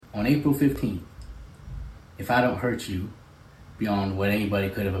on April 15th, if I don't hurt you beyond what anybody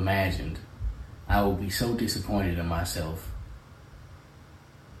could have imagined, I will be so disappointed in myself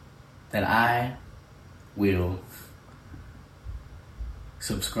that I will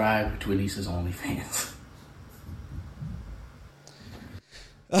subscribe to Anisa's OnlyFans.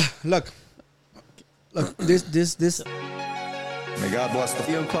 Look, this. May God bless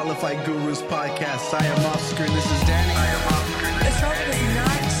the Unqualified Gurus podcast. I am Oscar and this is Danny. I am Oscar. This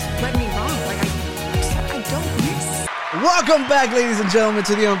robot does not let me wrong. Like, I don't miss. Welcome back, ladies and gentlemen,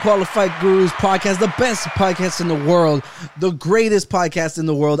 to the Unqualified Gurus podcast, the best podcast in the world, the greatest podcast in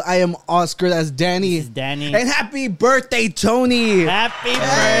the world. I am Oscar. That's Danny. This is Danny. And happy birthday, Tony. Happy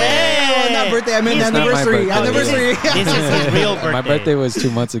birthday. Well, not birthday. I meant anniversary. This is his real birthday. My birthday was 2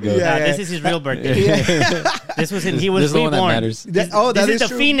 months ago. Yeah, this is his real birthday. This was he was This is the one that reborn. matters. That This is the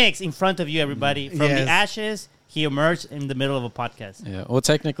true. phoenix in front of you, everybody. From Yes. the ashes, he emerged in the middle of a podcast. Yeah. Well,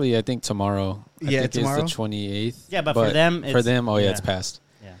 technically, I think tomorrow. I think tomorrow. It's the 28th. Yeah, but for them, it's yeah. past.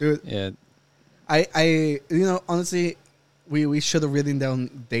 Yeah. Dude, Yeah. I honestly, we should have written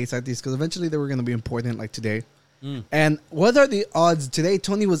down dates like these because eventually they were going to be important, like today. And what are the odds? Today,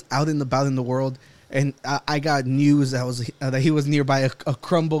 Tony was out and about in the world, and I got news that he was nearby a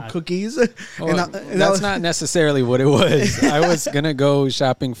Crumble cookies. Well, that's not necessarily what it was. I was gonna go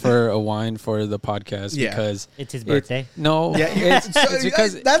shopping for a wine for the podcast because It's his birthday. It's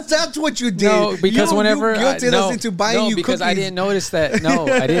because that's what you did. No, because whenever you guilted us into buying you because cookies. I didn't notice that. No,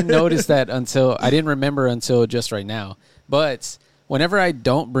 I didn't notice that until I didn't remember until just right now. But whenever I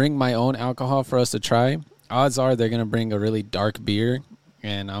don't bring my own alcohol for us to try, odds are they're gonna bring a really dark beer,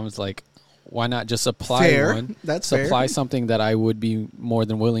 and I was like, why not just supply one? That's supply fair. something that I would be more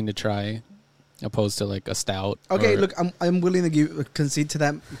than willing to try, opposed to like a stout. Okay, look, I'm willing to concede to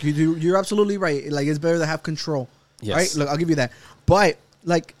that. You're absolutely right. Like, it's better to have control. Yes. Right? Look, I'll give you that. But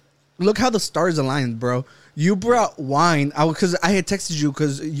like, look how the stars aligned, bro. You brought wine. Because I had texted you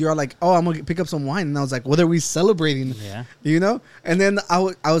because you're like, oh, I'm gonna pick up some wine, and I was like, what are we celebrating? Yeah. You know. And then I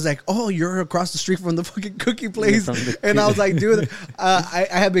was like, oh, you're across the street from the fucking cookie place, and I was like, dude, I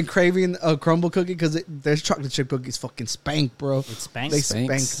have been craving a crumble cookie because there's chocolate chip cookies, fucking spank, bro. It spanks. They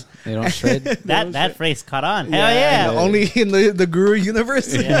Spanks. spank. They don't shred. That phrase caught on. Hell yeah. Only in the Guru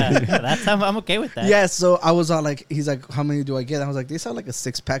universe. Yeah, that's I'm okay with that. Yeah, so I was all like, he's like, how many do I get? I was like, they sound like a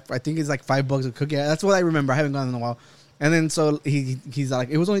 6-pack. I think it's like $5 a cookie. That's what I remember. I haven't gone in a while. And then so he's like,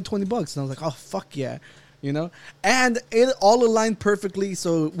 it was only $20. And I was like, oh, fuck yeah. You know? And it all aligned perfectly.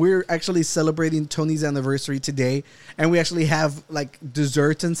 So we're actually celebrating Tony's anniversary today. And we actually have like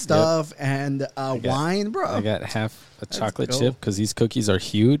desserts and stuff and wine, bro. I got half a chocolate go. chip because these cookies are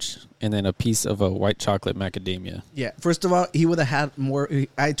huge, and then a piece of a white chocolate macadamia. Yeah. First of all, he would have had more.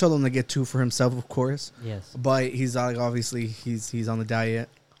 I told him to get 2 for himself, of course. Yes. But he's like, obviously, he's on the diet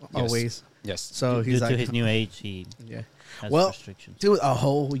always. Yes. So Due he's to like, his new age, he yeah. has Well, restrictions. dude, a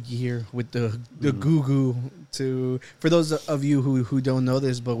whole year with the Goo Goo to. For those of you who don't know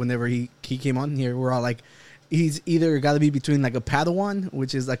this, but whenever he came on here, we're all like, he's either got to be between like a Padawan,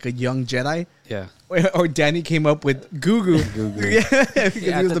 which is like a young Jedi, Yeah. or Danny came up with Goo Goo. Yeah, because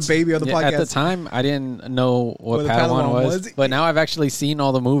he was the baby of the podcast. At the time, I didn't know what What a Padawan Padawan was, was. but now I've actually seen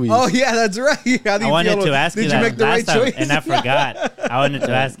all the movies. Oh yeah, that's right. How do I you wanted feel? to ask you Did that you make the right last time, choice? and I forgot. I wanted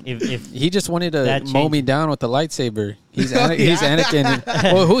to ask if He just wanted to That mow changed. me down with the lightsaber. He's Oh, he's Anakin.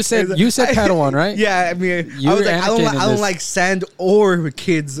 Well, who said you said Padawan, right? Yeah, I mean, You I was were like, Anakin I in don't this. like sand or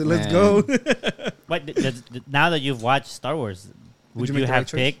kids. Let's Man. go. But now that you've watched Star Wars, would you you, make the have right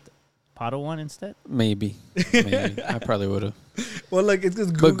choice? picked Padawan instead? Maybe. I probably would have. Well, like it's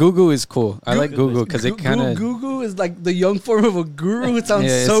just But Goo Goo is cool. I like Goo Goo because it kind of Goo Goo is like the young form of a guru. It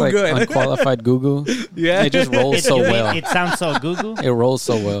sounds it's so like good. unqualified Goo Goo. Yeah. It just rolls so well. It sounds so goo-goo. It rolls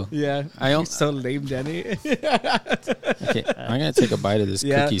so well. Yeah, I don't- You're so lame, Danny. Okay, I'm gonna take a bite of this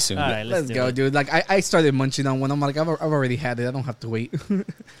Yeah. cookie soon. All right, Let's do go, it. dude. Like I started munching on one. I'm like, I've already had it. I don't have to wait.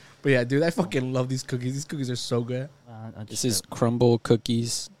 But yeah, dude, I fucking love these cookies. These cookies are so good. This is Crumble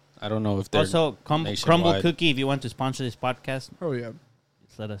Cookies. I don't know if they're also Crumble nationwide. Cookie. If you want to sponsor this podcast, Oh yeah.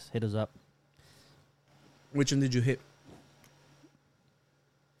 just hit us up. Which one did you hit?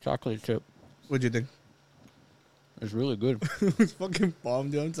 chocolate chip. What'd you think? It's really good. It's fucking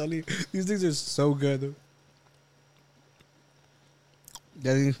bomb, dude. I'm telling you, these things are so good. Dude.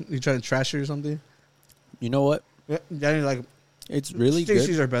 Danny, you trying to trash it or something? You know what? Yeah, Danny, like It's really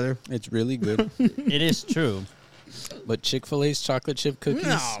Stacy's good. are better. It's really good. It is true. But Chick-fil-A's chocolate chip cookies,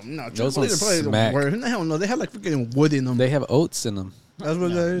 No, those Chick-fil-A's ones are probably smack. the worst. Hell no, they have like freaking wood in them. They have oats in them. That's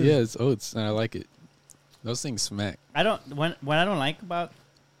what that is. Yeah, it's oats, and I like it. Those things smack. I don't. What I don't like about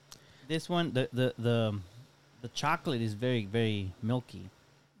this one, the chocolate is very, very milky.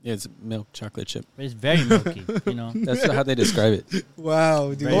 Yeah, it's milk chocolate chip. It's very milky, you know. That's how they describe it.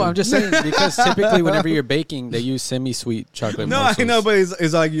 Wow, dude. Oh, I'm just saying because typically whenever you're baking, they use semi-sweet chocolate. No, morsels. I know, but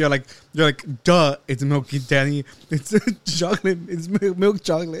it's like you're like, duh, it's milky, Danny. It's chocolate. It's milk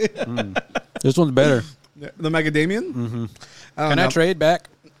chocolate. This one's better. The macadamian. Mm-hmm. Can I trade back?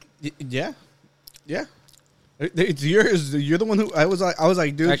 Yeah. It's yours. You're the one who I was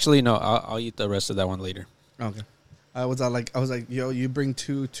like, dude. Actually, no. I'll eat the rest of that one later. Okay. I was like, yo, you bring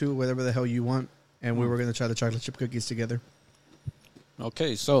two, whatever the hell you want, and we were gonna try the chocolate chip cookies together.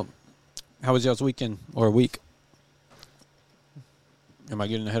 Okay, so how was y'all's weekend or week? Am I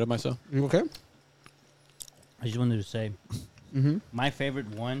getting ahead of myself? You okay? I just wanted to say, my favorite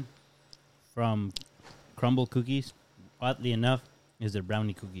one from Crumble Cookies, oddly enough, is the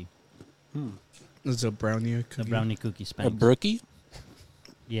brownie cookie. It's a brownie cookie. The brownie cookie Spanx. A brookie?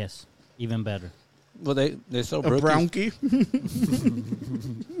 Yes, even better. Well, they sell A brookies. brownie.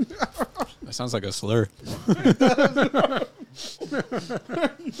 That sounds like a slur.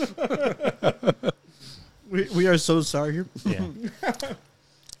 we are so sorry. Yeah.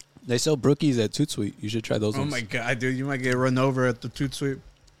 They sell brookies at Toot Sweet. You should try those Oh ones. my god, dude, you might get run over at the Toot Sweet.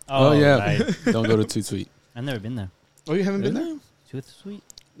 Oh, yeah. Right. Don't go to Toot Sweet. I've never been there. Oh, you haven't been there? Tooth Sweet?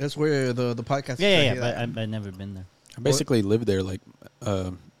 That's where the podcast. Yeah, but I've never been there. I basically lived there like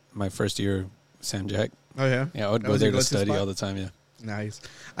my first year, San Jack. Oh yeah. Yeah, I would That go was there your to go-to study spot? all the time. Yeah. Nice.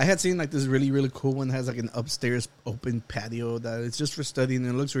 I had seen like this really cool one that has like an upstairs open patio that it's just for studying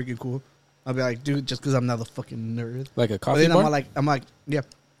and it looks really cool. I'll be like, dude, just because I'm not a fucking nerd. Like a But coffee then bar? I'm like, yeah.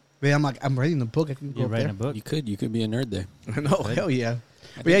 But I'm like, I'm writing a book. I can go You're up writing there. a book? You could be a nerd there. No, hell yeah.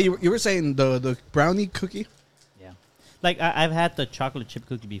 But yeah, you were saying the brownie cookie. Yeah. Like, I've had the chocolate chip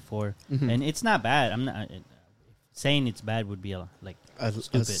cookie before, and it's not bad. I'm not... saying it's bad would be like A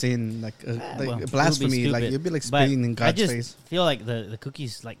stupid. sin, like Well, it would be blasphemy. Like stupid. you'd be like But spitting in God's I just face. feel like the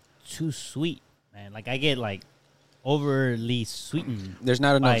cookie's like too sweet, man. Like I get like overly sweetened. There's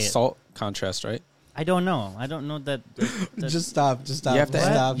not by enough it. salt contrast, right? I don't know that Just stop. You have to Just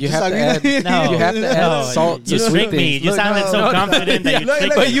add- stop. you Just have stop. to add- No, You have to add no, salt to you sweet tricked me. things. You Look, sounded no, so no, confident that you look,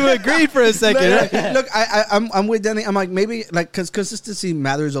 tricked look, me. You agreed for a second. Look, I'm with Danny. I'm like maybe like because consistency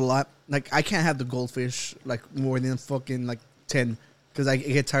matters a lot. Like I can't have the goldfish like more than fucking like 10 because I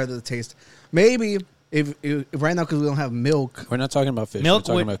get tired of the taste. Maybe if right now because we don't have milk. We're not talking about fish. Milk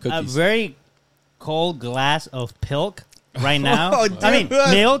We're with talking about a cookies. very cold glass of pilk right now. Oh, I mean,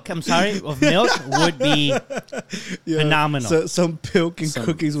 dude. milk. I'm sorry, of milk would be phenomenal. So, some pilk and Some-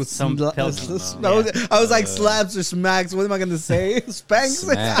 cookies with some some. pilk. I was like slaps or smacks. What am I gonna say? Spanks.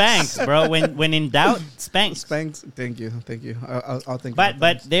 Smack. Spanx, bro. When in doubt, Spanx. Spanks. Thank you. I'll think. But about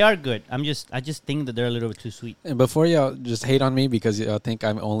but that. they are good. I just think that they're a little bit too sweet. And before y'all just hate on me because y'all think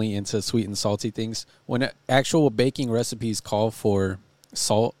I'm only into sweet and salty things, when actual baking recipes call for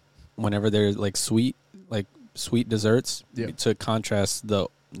salt whenever they're like sweet desserts Yeah. to contrast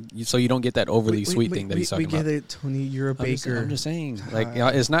so you don't get that overly sweet thing that he's talking we about. get it, Tony. You're a baker. I'm just saying, like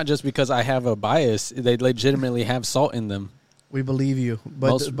it's not just because I have a bias; they legitimately have salt in them. We believe you, but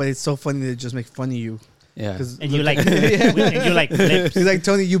Most- but it's so funny to just make fun of you. Yeah, 'Cause And you look- like and you like flips. He's like,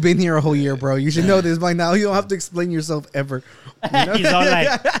 Tony, you've been here a whole year, bro. You should know this by now. You don't have to explain yourself ever. He's all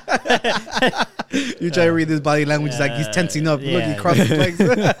like, You try to read his body language. He's like, he's tensing up. Look, he yeah. crossed his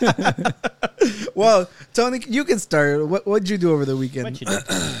legs. Well, Tony, you can start. What'd you do over the weekend? what you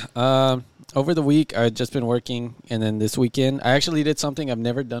do? over the week I've just been working, and then this weekend I actually did something I've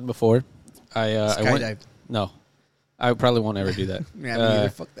never done before. I went. Skydived. No, I probably won't ever do that. Yeah, me either.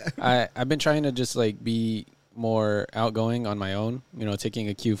 Fuck that. I've been trying to just like be more outgoing on my own. You know, taking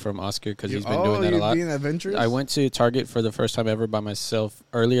a cue from Oscar because he's been doing that a you're lot. being adventurous? I went to Target for the first time ever by myself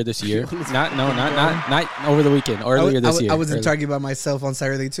earlier this year. not over the weekend. Earlier this year. I was in Early- Target by myself on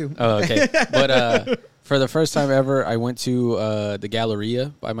Saturday too. Oh, okay. But for the first time ever, I went to the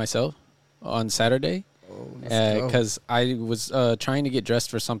Galleria by myself on Saturday because I was trying to get dressed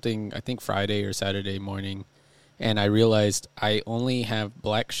for something, I think Friday or Saturday morning, and I realized I only have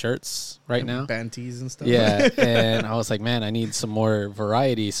black shirts right now. Banties and stuff. Yeah, and I was like, man, I need some more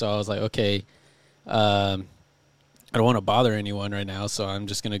variety. So I was like, okay, I don't want to bother anyone right now, so I'm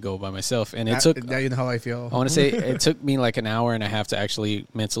just going to go by myself. And it took... Now you know how I feel. I want to say it took me like an hour and a half to actually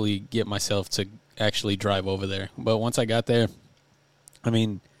mentally get myself to actually drive over there. But once I got there, I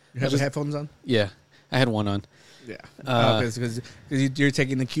mean... You have your headphones on? Yeah, I had one on. Yeah. Because you're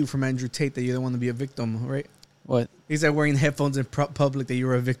taking the cue from Andrew Tate that you don't want to be a victim, right? What? He said wearing headphones in public that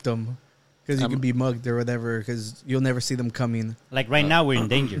you're a victim because you I'm- can be mugged or whatever because you'll never see them coming. Like right now, we're in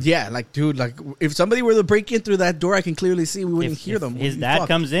danger. Yeah, like, dude, like, if somebody were to break in through that door, I can clearly see we wouldn't hear them. His We'd be dad fucked.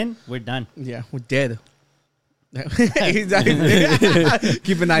 comes in, we're done. Yeah, we're dead. Exactly.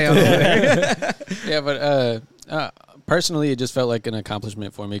 Keep an eye out. Yeah, but personally, it just felt like an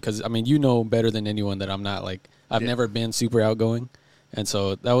accomplishment for me because I mean, you know better than anyone that I'm not like I've never been super outgoing, and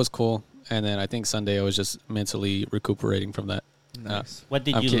so that was cool. And then I think Sunday I was just mentally recuperating from that. Nice. What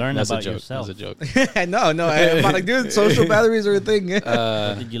did you learn about That's yourself? a joke. No, I'm like, dude, social batteries are a thing.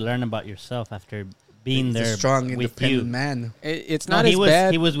 What did you learn about yourself after being He's there a strong, with independent you? man. It's No, not he as was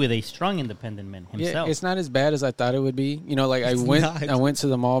bad. he was with a strong, independent man himself. Yeah, it's not as bad as I thought it would be. You know, like I not. went to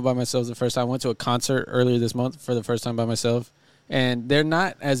the mall by myself the first time. I went to a concert earlier this month for the first time by myself, and they're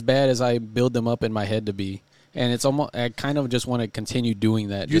not as bad as I build them up in my head to be. And it's almost I kind of just want to continue doing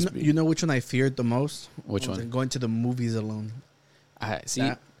that. You know which one I feared the most? Which one? Going to the movies alone. I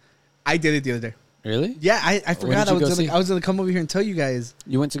see. I did it the other day. Really? Yeah, I forgot did you go see? I was gonna come over here and tell you guys.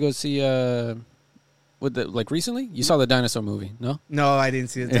 You went to go see with the like recently? You saw the dinosaur movie? No. No, I didn't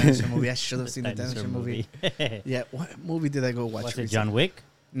see the dinosaur movie. I should have seen the Dinosaur dinosaur movie. Yeah, what movie did I go watch? Was it recently? John Wick?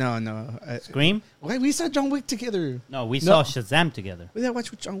 No. Scream? Why we saw John Wick together? No, we saw Shazam together. What did I watch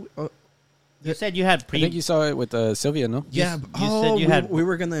with John Wick? Oh, You said you had I think you saw it with Sylvia, no? yeah. you said you had- we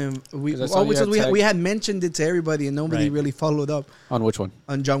were gonna. We 'Cause I saw you had tagged- we had mentioned it to everybody, and nobody Right. really followed up On which one?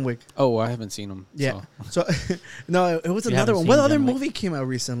 on John Wick. Oh, I haven't seen them. Yeah. So, no, it was You another haven't one. What seen other John Wick? movie came out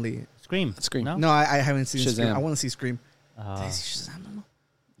recently? Scream. Scream. No? No, I haven't seen Scream. Shazam. I want to see Scream. Uh, Did I see Shazam?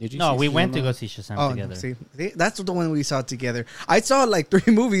 Did you? no, see we went to Shazam? go see Shazam Oh, together. see, that's the one we saw together. I saw like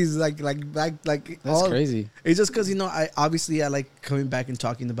 3 movies, like That's all, crazy. It's just because I like coming back and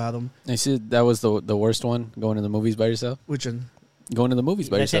talking about them. I said that was the worst one. Going to the movies by yourself. Which one? Going to the movies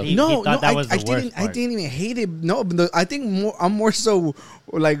by I said yourself. he thought that was the worst I part. didn't even hate it. No, but I think I'm more so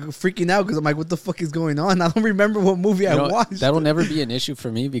like freaking out because I'm like, what the fuck is going on? I don't remember what movie I watched. That'll never be an issue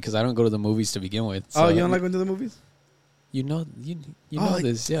for me because I don't go to the movies to begin with. Oh, So you don't like going to the movies? you know Oh,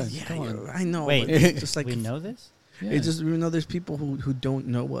 this, yeah. Come you're- on. I know. Wait, but it's just like we know this? Yeah. It's just there's people who don't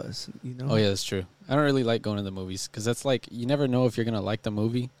know us. You know. Oh yeah, that's true. I don't really like going to the movies because that's like you never know if you're gonna like the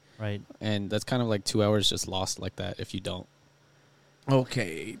movie, Right. and that's kind of like 2 hours just lost like that if you don't.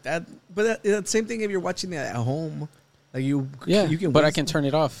 Okay, but that same thing if you're watching it at home, like you can. But I can turn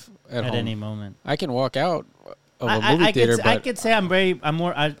it off at home. any moment. I can walk out of a movie theater, I but could say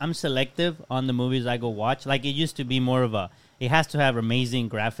I'm selective on the movies I go watch. Like it used to be more of it has to have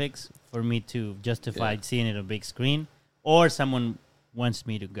amazing graphics for me to justify seeing it on a big screen, or someone wants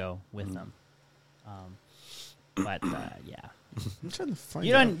me to go with them. But yeah, I'm trying to find.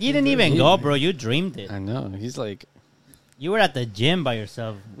 you didn't even go, bro. You dreamed it. I know he's like. You were at the gym by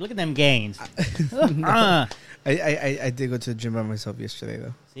yourself. Look at them gains. I did go to the gym by myself yesterday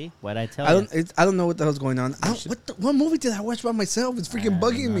though. See what I tell you? I don't know what the hell's going on. What movie did I watch by myself? It's freaking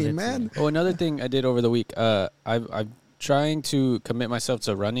bugging know, me, that's man. Oh, another thing I did over the week. I'm trying to commit myself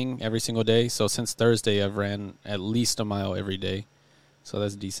to running every single day. So since Thursday, I've ran at least a mile every day. So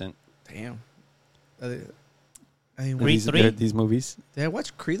that's decent. Damn. Creed 3? These movies. Did I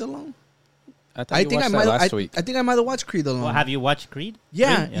watch Creed alone? I thought you watched that last week. I think I might have watched Creed alone. Well, have you watched Creed?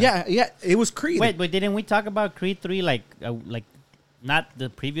 Yeah, Creed? yeah. It was Creed. Wait, didn't we talk about Creed 3 like not the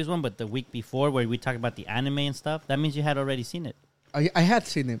previous one, but the week before where we talked about the anime and stuff? That means you had already seen it. I had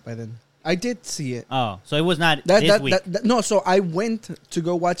seen it by then. I did see it. Oh, so it was not this week. No, so I went to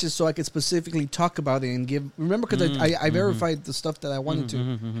go watch it so I could specifically talk about it and give. Remember, because I verified the stuff that I wanted to,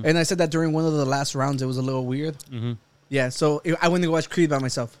 and I said that during one of the last rounds it was a little weird. Yeah, so I went to go watch Creed by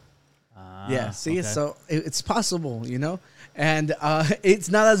myself. Yeah, see, okay. so it's possible, you know, and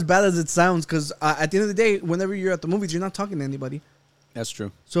it's not as bad as it sounds because at the end of the day, whenever you're at the movies, you're not talking to anybody. That's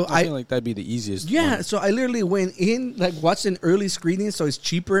true. So I feel like that'd be the easiest. Yeah, one. so I literally went in, like watched an early screening, so it's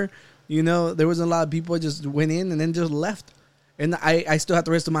cheaper. You know, there wasn't a lot of people. Just went in and then just left, and I still had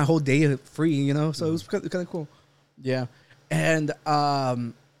the rest of my whole day free. You know, so it was kind of cool. Yeah, and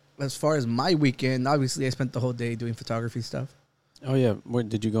as far as my weekend, obviously I spent the whole day doing photography stuff. Oh yeah, where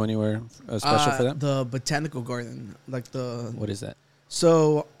did you go anywhere special for that? The botanical garden, like the. What is that?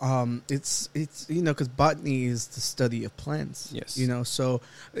 So it's you know, because botany is the study of plants. Yes. You know, so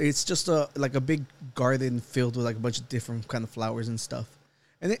it's just a big garden filled with like a bunch of different kind of flowers and stuff.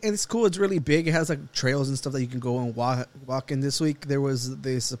 And it's cool. It's really big. It has like trails and stuff that you can go and walk in. This week there was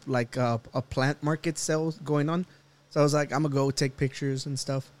this like a plant market sale going on, so I was like, I'm gonna go take pictures and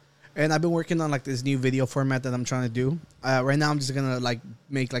stuff. And I've been working on like this new video format that I'm trying to do. Right now I'm just gonna like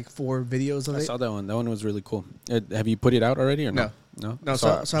make like 4 videos of it. I saw that one. That one was really cool. Have you put it out already or no? No.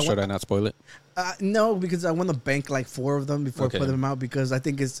 So should I not spoil it? No, because I want to bank like 4 of them before I put them out because I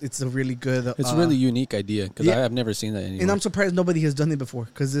think it's a really good. It's a really unique idea because I have never seen that anywhere. And I'm surprised nobody has done it before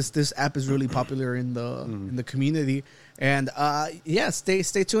because this app is really popular in the community. And stay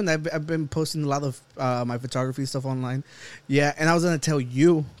tuned. I've been posting a lot of my photography stuff online. Yeah, and I was gonna tell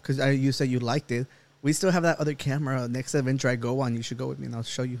you because you said you liked it. We still have that other camera. Next adventure I go on, you should go with me and I'll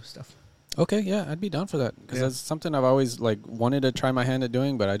show you stuff. Okay, yeah, I'd be down for that because that's something I've always like wanted to try my hand at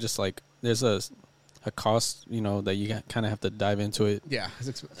doing, but I just like there's a cost, that you kind of have to dive into it. Yeah, it's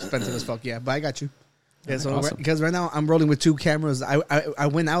expensive as fuck. Yeah, but I got you. Yeah, so awesome. Because right now I'm rolling with 2 cameras. I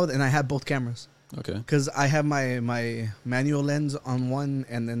went out and I had both cameras. Okay. Because I have my manual lens on one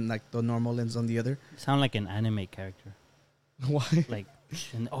and then like the normal lens on the other. You sound like an anime character. Why? Like,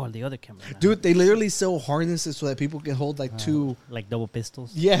 the other camera. Dude, they literally sell harnesses so that people can hold like 2. Like double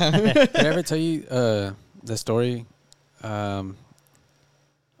pistols. Yeah. Did I ever tell you the story?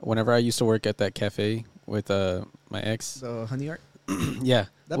 Whenever I used to work at that cafe with my ex. The Honey Art? Yeah.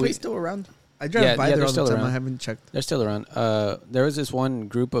 That place still around? I drive by there all the time. Around. I haven't checked. They're still around. There was this one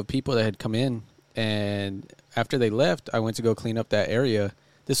group of people that had come in, and after they left, I went to go clean up that area.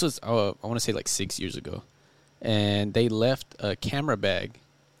 This was, I want to say like 6 years ago. And they left a camera bag,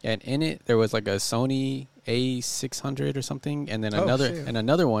 and in it there was like a Sony A600 or something, and then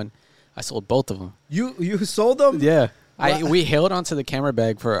another one. I sold both of them. You sold them? Yeah. We held onto the camera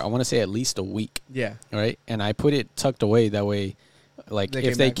bag for I want to say at least a week. Yeah. Right, and I put it tucked away that way, like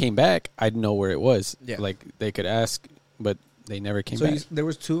if they came back, I'd know where it was. Yeah. Like they could ask, but they never came back. There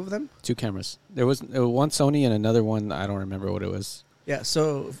was 2 of them? 2 cameras. There was one Sony and another one. I don't remember what it was. Yeah,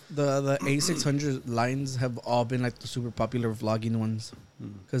 so the A600 lines have all been like the super popular vlogging ones.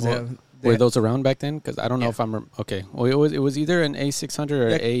 Because were those around back then? Because I don't know if I'm okay. Well, it was either an A600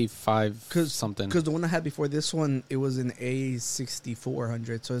 or A5 something. Because the one I had before this one, it was an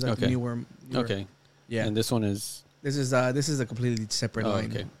A6400, so it's like newer. Okay. Yeah. And this one is. This is a completely separate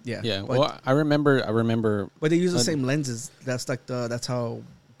line. Okay. Yeah. Yeah. Well, I remember. But they use the same lenses. That's like that's how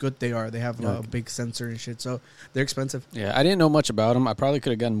good they are. They have a big sensor and shit, so they're expensive. Yeah, I didn't know much about them. I probably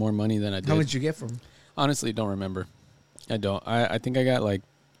could have gotten more money than I did. How much did you get from them? Honestly, don't remember. I don't. I think I got like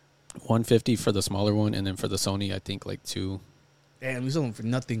 $150 for the smaller one, and then for the Sony, I think like 2. Damn, we sold them for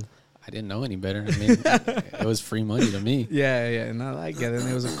nothing. I didn't know any better. I mean, it was free money to me. Yeah, no, I get it.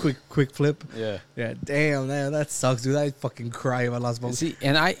 And it was a quick flip. Yeah. Damn, that sucks, dude. I fucking cry if I lost both. See,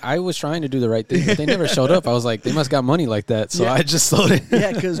 and I was trying to do the right thing, but they never showed up. I was like, they must got money like that, so I just sold it.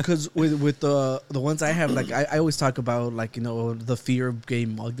 Yeah, because with the ones I have, like I always talk about like the fear of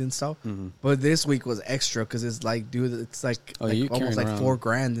getting mugged and stuff. Mm-hmm. But this week was extra because it's like, dude, it's like almost like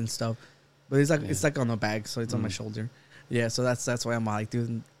 $4,000 and stuff. But it's like on a bag, so it's on my shoulder. Yeah, so that's why I'm like,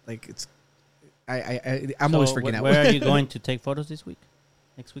 dude. Like it's, I'm always freaking out. Where are you going to take photos this week?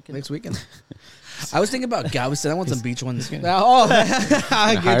 Next weekend? I was thinking about Galveston. I want some beach ones.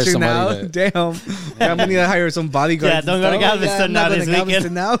 I get you now. Damn. I'm going to hire some bodyguards. Yeah, don't go to Galveston now this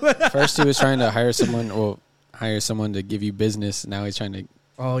weekend. Now. First he was trying to hire someone to give you business. Now he's trying to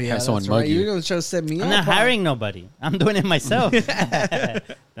have someone mug you. You're going to try to set me up. I'm not hiring nobody. I'm doing it myself.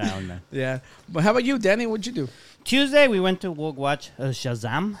 No. Yeah. But how about you, Danny? What'd you do? Tuesday, we went to watch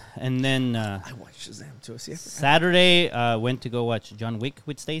Shazam, and then I watched Shazam too. See, Saturday, went to go watch John Wick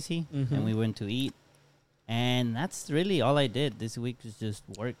with Stacy, and we went to eat, and that's really all I did this week. Was just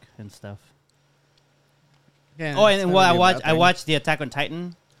work and stuff. Yeah. Oh, and I watched the Attack on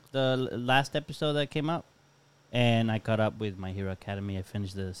Titan, the last episode that came out, and I caught up with My Hero Academy. I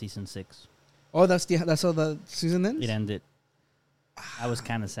finished the season 6. Oh, that's how the season ends? It ended. I was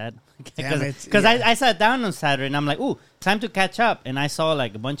kind of sad because I sat down on Saturday and I'm like, ooh, time to catch up. And I saw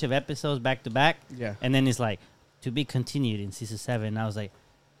like a bunch of episodes back to back. Yeah. And then it's like, to be continued in season 7. And I was like,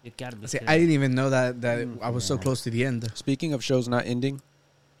 it got to be. See, I didn't even know that I was so close to the end. Speaking of shows not ending,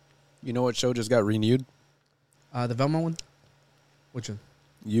 you know what show just got renewed? The Velma one? Which one?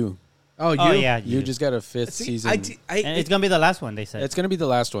 You. Oh, yeah. You just got a 5th season. And it's going to be the last one, they said. It's going to be the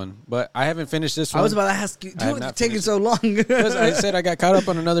last one, but I haven't finished this one. I was about to ask you, dude, it's taking so long. Because I said I got caught up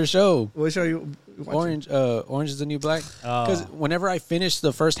on another show. What show you watching? Orange is the New Black. Because whenever I finished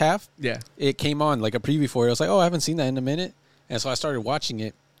the first half, it came on like a preview for it. I was like, oh, I haven't seen that in a minute. And so I started watching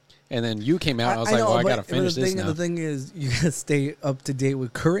it. And then you came out. I was like, well, I got to finish this now. The thing is, you got to stay up to date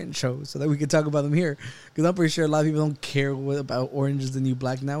with current shows so that we can talk about them here. Because I'm pretty sure a lot of people don't care about Orange is the New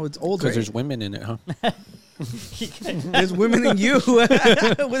Black now. It's old, because there's women in it, huh? There's women in you.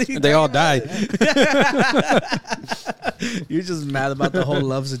 They all died. You're just mad about the whole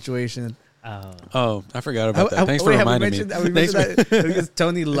love situation. Oh, I forgot about that. Thanks for reminding me. Because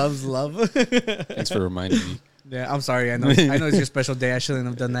Tony loves love. Thanks for reminding me. Yeah, I'm sorry. I know it's your special day. I shouldn't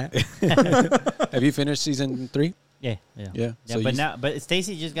have done that. Have you finished season 3? Yeah. Yeah. So But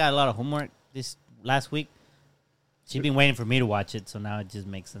Stacy just got a lot of homework this last week. She's been waiting for me to watch it, so now it just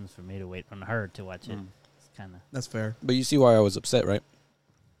makes sense for me to wait on her to watch it. It's kind of. That's fair. But you see why I was upset, right?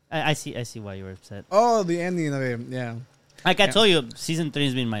 I see why you were upset. Oh, the ending of it. Yeah. Like I told you, season 3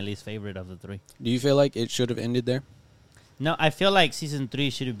 has been my least favorite of the 3. Do you feel like it should have ended there? No, I feel like season 3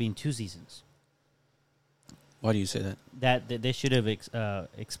 should have been 2 seasons. Why do you say that? That they should have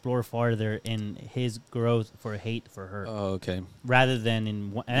explored farther in his growth for hate for her, Oh, okay. rather than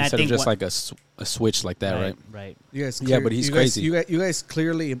in one. And Instead I think of just like a switch like that, right? Right. You guys. Yeah, but he's crazy. You guys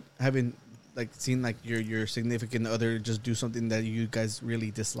clearly haven't like seen like your significant other just do something that you guys really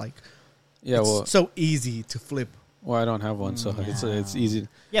dislike. Yeah, It's well, so easy to flip. well, I don't have one, so it's easy.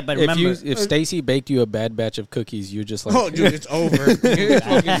 Yeah, but If remember, if Stacy baked you a bad batch of cookies, you're just like, Oh, dude, it's over. It's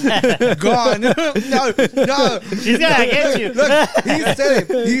fucking gone. No. she's gonna get you. Look,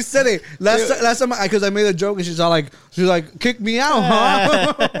 he said it. Last time, because I made a joke, and she's like, kick me out,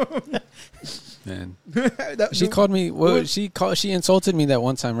 huh? man. That- She called me. Well, she insulted me that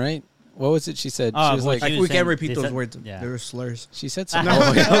one time, right? What was it she said? Oh, she was well, like, she Like, was we can't saying repeat they those said- words. yeah. They were slurs. she said something.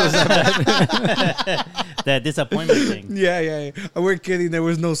 The disappointment thing. Yeah. We're kidding. There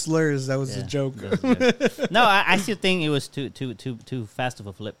was no slurs. That was a Yeah, joke. that's good. No, I still think it was too fast of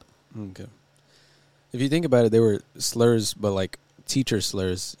a flip. Okay. If you think about it, they were slurs, but like teacher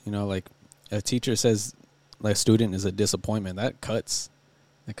slurs. You know, like a teacher says, like a student is a disappointment. That cuts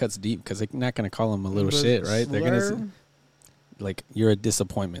deep because they're not going to call them a little shit, right? They're going to say, like, you're a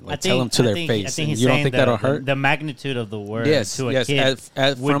disappointment. Like, tell them to their face. I think You don't think that'll hurt? The magnitude of the word Yes, to a kid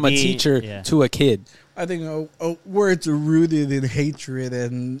would from a be- teacher yeah. to a kid. I think words are rooted in hatred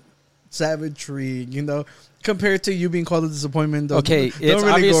and savagery, compared to you being called a disappointment. Okay, don't it's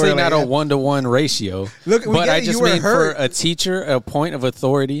really obviously go not a like that. 1-to-1 ratio. Look, we but get I it, just you were mean hurt. for a teacher, a point of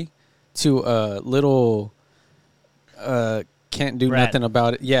authority to a little can't do Brat. nothing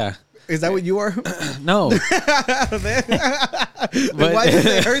about it. Yeah. Is that what you are? No. Then why does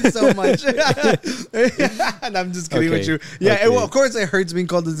it hurt so much? And I'm just kidding with Okay, you. Yeah, okay. well, of course it hurts being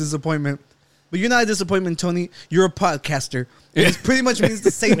called a disappointment. But you're not a disappointment, Tony. You're a podcaster. It pretty much means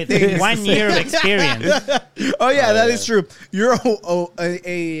the same with thing. 1 year of experience. Oh, yeah, that is true. You're a 1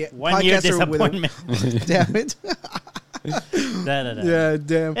 year podcaster with disappointment. damn it. Da. Yeah,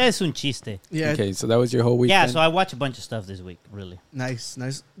 damn. Es un chiste. Yeah, Okay, so that was your whole week. Yeah, then? so I watched a bunch of stuff this week, really. nice.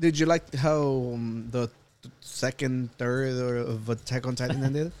 Did you like how the second, third of Attack on Titan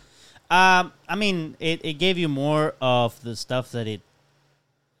ended? I mean, it gave you more of the stuff that it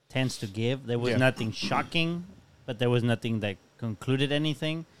tends to give. There was Yeah. nothing shocking, but there was nothing that concluded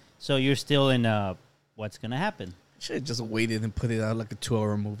anything. So you're still in what's going to happen. Should have just waited and put it out like a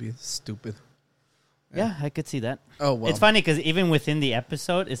 2-hour movie. Stupid. Yeah, I could see that. Oh, well. It's funny because even within the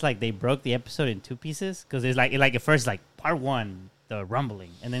episode, it's like they broke the episode in 2 pieces. Because it's like at first, like part 1, the rumbling.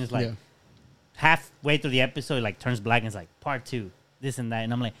 And then it's like Yeah. halfway through the episode, it like turns black and it's like part 2, this and that.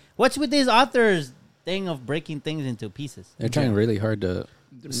 And I'm like, what's with these authors thing of breaking things into pieces? They're trying really hard to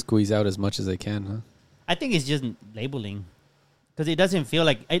squeeze out as much as they can, huh? I think it's just labeling, because it doesn't feel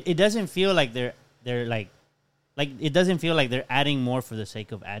like it doesn't feel like they're like it doesn't feel like they're adding more for the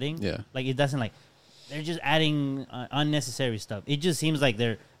sake of adding. Yeah. Like it doesn't like they're just adding unnecessary stuff. It just seems like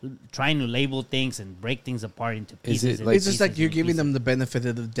they're trying to label things and break things apart into Is pieces. it and like- It's just like pieces you're and giving pieces. them the benefit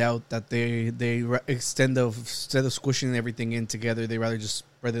of the doubt that instead of squishing everything in together, they rather just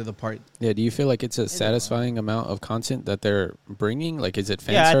spread it apart. Yeah, do you feel like it's a satisfying amount of content that they're bringing? Like, is it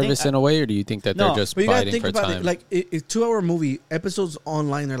fan Yeah, I think service in a way, or do you think that No, they're just But you gotta biting think for about time? it. Like a 2-hour movie, episodes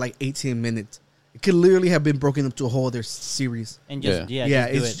online are like 18 minutes. It could literally have been broken up to a whole other series. And just Yeah. yeah,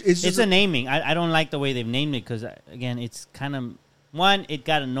 Yeah, just do it's it. just a naming. I don't like the way they've named it because again, it's kind of one. It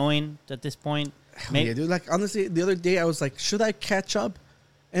got annoying at this point. Yeah, dude. Like honestly, the other day I was like, should I catch up?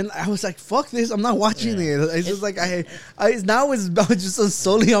 And I was like, fuck this, I'm not watching it. It's just like I now it's just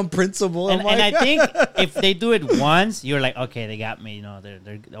solely on principle. And, I'm and like- I think if they do it once, you're like, okay, they got me. They're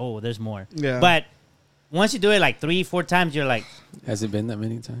there's more. Yeah. But once you do it like 3-4 times, you're like, Has it been that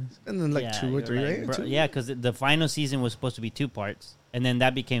many times? and then like yeah, 2 or you're 3, like, right? bro- Two? yeah, because the final season was supposed to be 2 parts, and then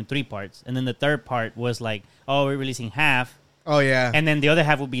that became 3 parts, and then the third part was like, oh, we're releasing half, Oh yeah. and then the other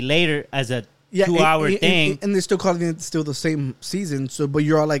half will be later as a Yeah, 2-hour thing. and they're still calling it still the same season. So, but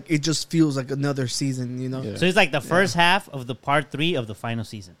you're all like, it just feels like another season, Yeah. So it's like the first half of the part 3 of the final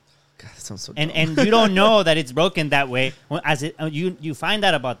season. God, that sounds so. And dumb. and you don't know that it's broken that way as it you find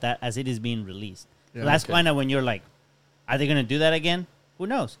out about that as it is being released. Yeah, So that's okay. kind of when you're like, are they gonna do that again? Who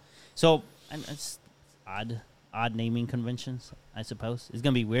knows? So and it's odd naming conventions, I suppose. It's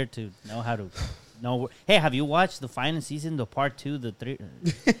gonna be weird to know how to No. Hey, have you watched the final season, the part 2, the 3?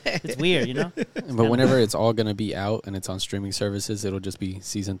 It's weird, you know. But whenever it's all gonna be out and it's on streaming services, it'll just be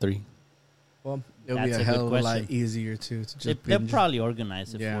season 3. Well, it'll That's be a a good hell of a lot question. easier to just They'll binge. probably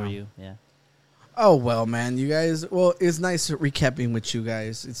organize it Yeah. for you. Yeah. Oh well, man, you guys. Well, it's nice recapping with you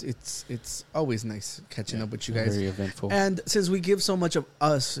guys. It's always nice catching up with you guys. Very eventful. And since we give so much of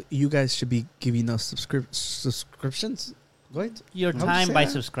us, you guys should be giving us subscriptions. Right? Your How would you time say by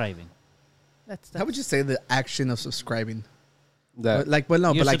that? subscribing. That's How would you say the action of subscribing? That But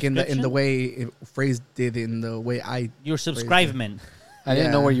Your like in the subscription? way it phrased it, in the way I your subscribement? I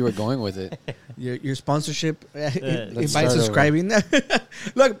didn't know Yeah. where you were going with it. your sponsorship Let's by start over. subscribing.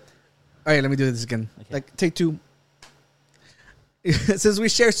 Look, all right, let me do this again. Okay. Like take 2. Since we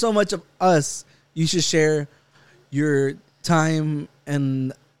share so much of us, you should share your time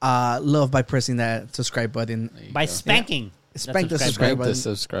and love by pressing that subscribe button. There you By go. spanking. Spank the subscribe subscribe Spank the button.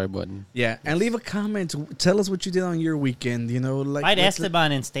 subscribe button. Yeah, and leave a comment. Tell us what you did on your weekend. You know, like Fight let's-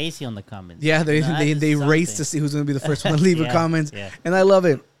 Esteban and Stacy on the comments. Yeah, they That they, is they race to something. see who's going to be the first one to leave a Yeah, comment. yeah. And I love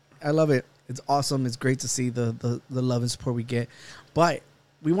it. I love it. It's awesome. It's great to see the love and support we get. But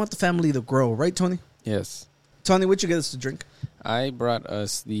we want the family to grow, right, Tony? Yes. Tony, what you get us to drink? I brought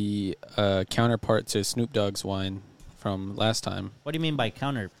us the counterpart to Snoop Dogg's wine from last time. What do you mean by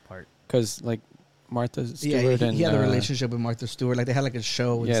counterpart? Because, like, Martha Stewart Yeah, and... he had a relationship with Martha Stewart. Like, they had like a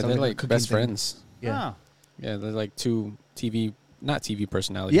show. And Yeah, stuff they're a like cooking best thing. friends. Yeah. Oh. Yeah, they're like two not TV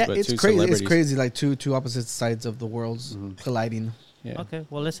personalities, Yeah, but it's two crazy. celebrities. It's crazy. Like two opposite sides of the worlds colliding. Yeah. Okay,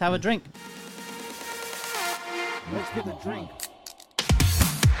 well, let's have a drink. Let's get a drink.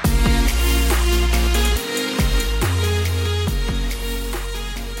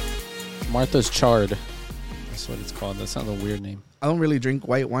 Martha's Chard. That's what it's called. That sounds a weird name. I don't really drink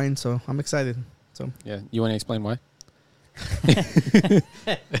white wine, so I'm excited. So Yeah. You want to explain why?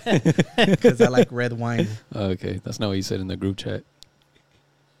 because I like red wine. Okay, that's not what you said in the group chat.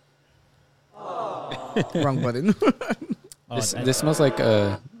 Wrong button. Oh, This smells like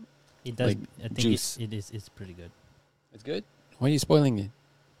it does. like I think juice. it is. It's pretty good. It's good. Why are you spoiling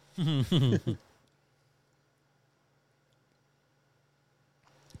it?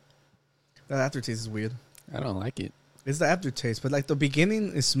 That aftertaste is weird. I don't like it. It's the aftertaste, but like the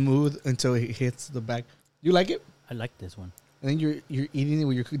beginning is smooth until it hits the back. You like it? I like this one. And then you're eating it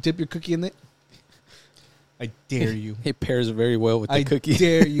with dip your cookie in it. I dare you. It pairs very well with the I cookie.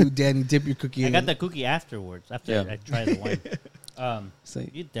 dare you, Danny. Dip your cookie I in got it. the cookie afterwards. After Yeah. I tried the wine. So,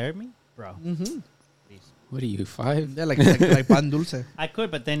 You dare me, bro? Mm-hmm. Please. what are you, 5? Yeah, like pan dulce. I could,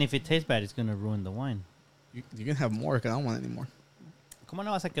 but then if it tastes bad, it's gonna ruin the wine. You can have more because I don't want any more. ¿Cómo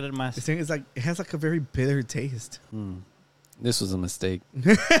no vas a querer más? The thing is, like, it has like a very bitter taste. This was a mistake.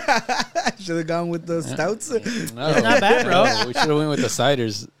 Should have gone with the stouts. No, It's not bad, bro. no, we should have went with the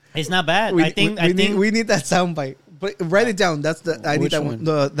ciders. It's not bad. We, I think. we, I we think. need we need that soundbite. But write it down. That's the I need Which that one?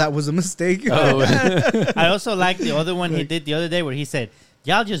 one. That was a mistake. Oh, I also like the other one he did the other day where he said,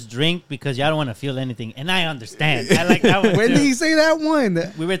 "Y'all just drink because y'all don't want to feel anything," and I understand. I like that one. When too. did he say that one?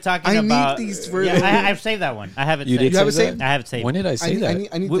 We were talking I need about these for- Yeah, I've saved that one. I have it. you saved. did You have it say saved? that? I have it saved. When did I say that?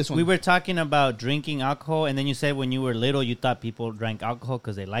 I need we, this one. we were talking about drinking alcohol, and then you said when you were little, you thought people drank alcohol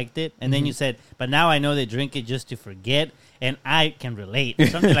because they liked it, and then you said, but now I know they drink it just to forget, and I can relate, or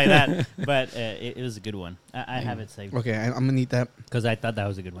something like that. But it was a good one. I have it saved Okay, I'm gonna need that. because I thought that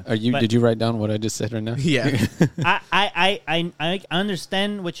was a good one. Are you? But Did you write down what I just said right now? Yeah. I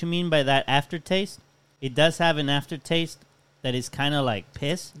understand what you mean by that aftertaste. It does have an aftertaste that is kind of like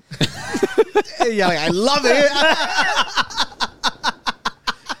piss. Yeah, like, I love it.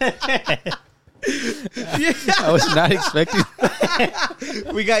 I was not expecting.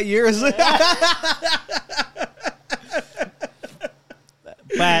 We got yours.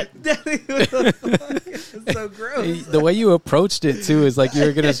 But It's so gross. The way you approached it too is like you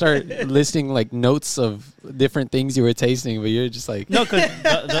were gonna start listing like notes of different things you were tasting, but you're just like, no, because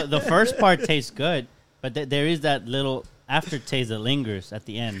the first part tastes good, but there is that little aftertaste that lingers at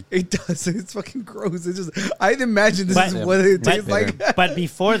the end. It does. It's fucking gross. It's just I'd imagine this But- is what it but- tastes like. But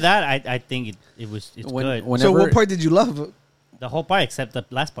before that, I think it's good. whenever So what part did you love? The whole part except the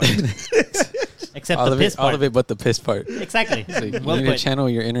last part. Except all the of piss it, part. all of it, but the piss part. Exactly. It's like, Well you need put. to channel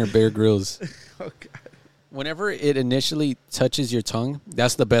your inner Bear Grylls. Oh, God. Whenever it initially touches your tongue,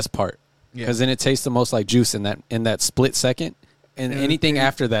 that's the best part Yeah. because then it tastes the most like juice in that split second, and And anything it-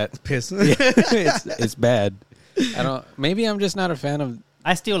 after that, Piss. it's bad. I don't. Maybe I'm just not a fan of.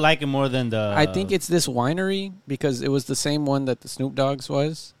 I still like it more than the. I think it's this winery because it was the same one that the Snoop Dogg's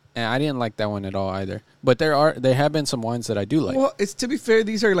was, and I didn't like that one at all either. But there have been some wines that I do like. Well, it's to be fair,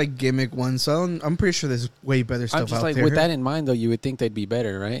 these are like gimmick ones, so I'm pretty sure there's way better stuff I'm just out like there. with that in mind though, you would think they'd be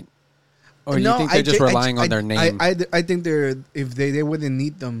better, right? Or do you think they're just relying on their name? I think they wouldn't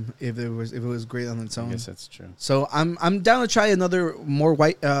need them if it was great on its own. I guess that's true. So I'm down to try another more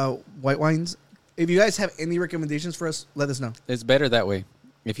white wines. If you guys have any recommendations for us, let us know. It's better that way.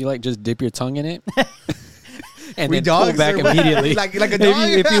 If you like, just dip your tongue in it. And We then pull dogs back or what? immediately. Like a dog?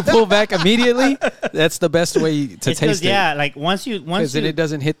 If you pull back immediately, that's the best way to taste it. Yeah, like once you Because then it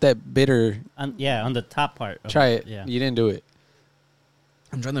doesn't hit that bitter. on the top part. Try it. Yeah. You didn't do it.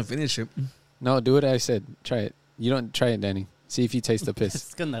 I'm trying to finish it. No, do what I said. Try it. You don't try it, Danny. See if you taste the piss.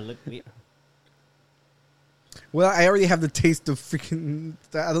 It's gonna look weird. Well, I already have the taste of freaking.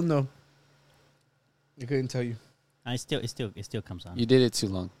 I don't know. I couldn't tell you. It still comes on. You did it too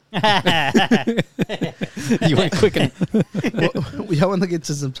long. You went quick enough. We want to get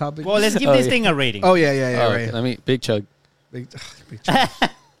to some topics. Well, let's give this thing a rating. Oh yeah, Oh, right. Let me big chug. Big chunk.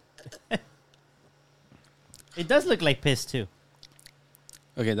 It does look like piss too.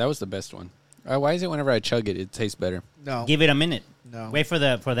 Okay, that was the best one. Why is it whenever I chug it, it tastes better? No, Give it a minute. no, Wait for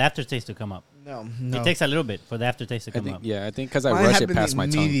the aftertaste to come up. no. It takes a little bit for the aftertaste to I come think up. yeah, I think because I Mine rush it happened past my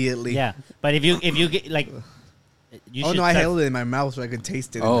tongue. immediately. Yeah, but if you get like, you Oh should no, I try- held it in my mouth so I could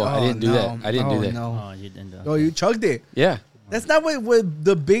taste it. Oh, I didn't do that. I didn't do that. No. Oh, you didn't. Oh, you chugged it. Yeah. That's not what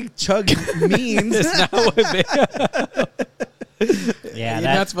the big chug means. It's not what Yeah, You're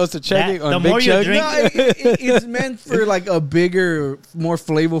not supposed to chug that- it on the big more you chug. drink- No, it's meant for like a bigger, more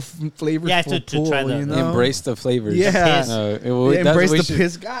flavorful Yeah, to pool, try the- you know? Embrace the flavors. Yeah. piss. Embrace the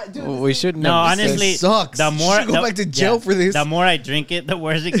piss. God, dude, We shouldn't. No, have said- honestly, sucks. the You more should go back to jail for this. The more I drink it, the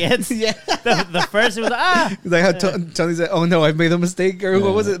worse it gets. yeah. the first it was It's like how Tony said, "Oh no, I made a mistake," or Yeah.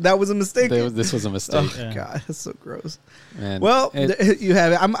 what was it? That was a mistake. This was a mistake. Oh Yeah. God, that's so gross. Man. Well, It- you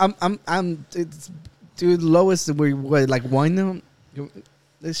have it. I'm. It's dude. Lowest. We what like wine now?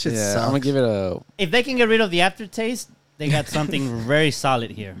 This shit yeah, sucks. I'm gonna give it a. if they can get rid of the aftertaste, they got something very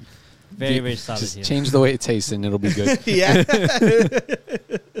solid here. Very solid Just here. change the way it tastes and it'll be good. yeah.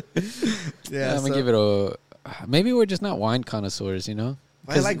 Yeah, I'm gonna give it a. Maybe we're just not wine connoisseurs, you know.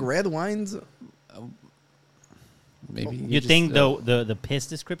 I like red wines. Maybe You just, think the piss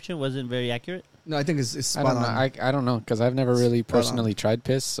description wasn't very accurate? No, I think it's I spot don't know. on. I don't know because I've never really Spot on. personally tried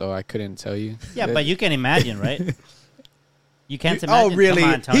piss, so I couldn't tell you. Yeah, but you can imagine, right? You can't Oh, imagine. really?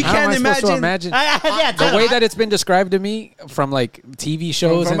 Come on, Tony. He How am can't I supposed to imagine- imagine Yeah, the way that it's been described to me from like TV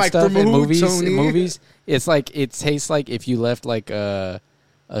shows From, and like, stuff from and who, movies. Tony? Movies, it's like it tastes like if you left like a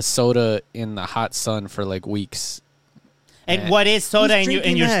soda in the hot sun for like weeks. And what is soda Who's in your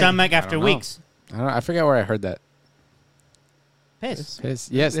drinking that? stomach I after don't know. weeks? I don't know. I forget where I heard that. Piss. Piss.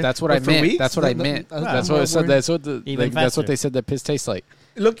 Yes, Yeah, that's what but I for meant. weeks? That's what I That- meant. that- That's I'm what not it said. worried. That's what the Even that's what faster. they said that piss tastes like.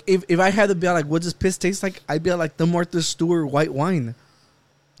 Look, if I had to be like, what does piss taste like? I'd be like the Martha Stewart white wine.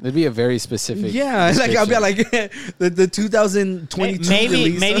 It'd be a very specific. Yeah, like I'll be description. like the 2022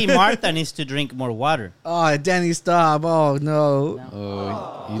 release. Maybe Martha needs to drink more water. Oh, Danny, stop! Oh no,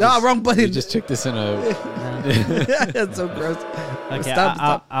 Oh, you no, just- wrong button. You just took this in a. That's so gross. Okay,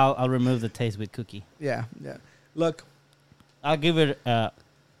 Stop. I'll remove the taste with cookie. Yeah. Look, I'll give it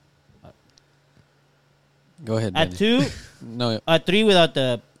Go ahead. a Danny. 2, No, a 3 without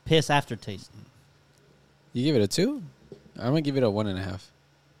the piss aftertaste. you give it a 2. I'm gonna give it a 1.5.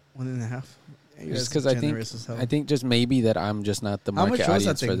 1.5. Yeah, you're Just because I generous as hell. think just maybe that I'm just not the How much market was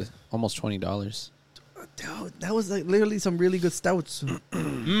that audience for thing? this. Almost $20. Dude, that was like literally some really good stouts.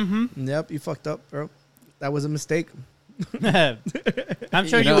 Mm-hmm. Yep, you fucked up, bro. That was a mistake. I'm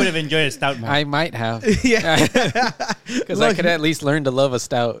sure You you, know, would have enjoyed a stout more. I might have yeah. because I Look, could at least learn to love a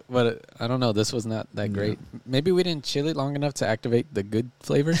stout, but I don't know. This was not that great. Maybe we didn't chill it long enough to activate the good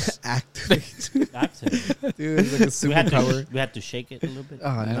flavors. Activate. Actually, Dude, it's like a we had superpower. to we had to shake it a little bit. Oh,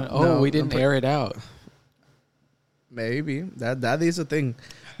 I no, don't- oh, no, we didn't air it out. Maybe that is a thing.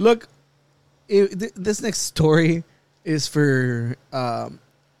 Look, this next story is for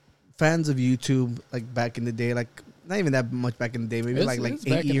fans of YouTube, like back in the day, like not even that much back in the day, maybe It's- like it's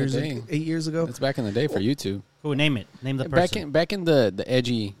back in the 8 years, day. 8 years ago. It's back in the day for YouTube. Who name it? Name the person. Back in the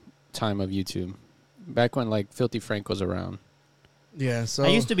edgy time of YouTube. Back when like Filthy Frank was around. Yeah, so I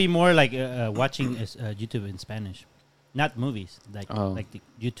used to be more like watching YouTube in Spanish, not movies, like the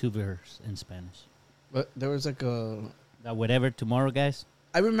YouTubers in Spanish. but there was like a. Whatever tomorrow, guys.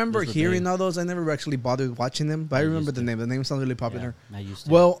 I remember Those were hearing big. all those. I never actually bothered watching them, but I I remember used the to. name. The name sounds really popular. Yeah, I used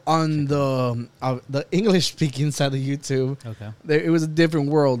to. Well, on the English speaking side of YouTube, okay. it was a different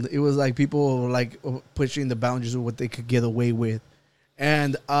world. It was like people like pushing the boundaries of what they could get away with,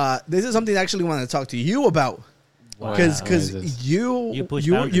 and this is something I actually want to talk to you about Wow. because What is this? You push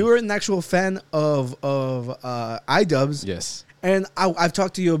you boundaries. were an actual fan of iDibbz, Yes. and I've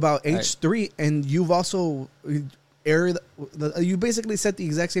talked to you about H3, and you've also you basically said the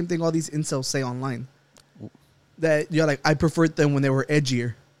exact same thing all these incels say online. That you're like, I preferred them when they were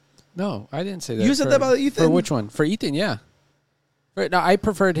edgier. No, I didn't say that. You said that about Ethan. For which one? For Ethan, yeah. No, I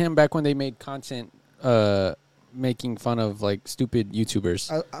preferred him back when they made content making fun of like stupid YouTubers.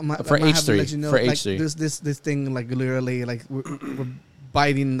 For H3, for H3. This thing like literally like we're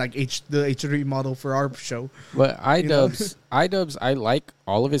biting like the H3 model for our show. But iDibbz, I like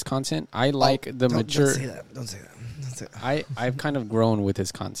all of his content. I like the mature. Don't say that. I've kind of grown with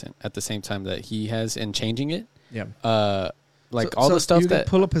his content at the same time that he has in changing it. Yeah. The stuff you that can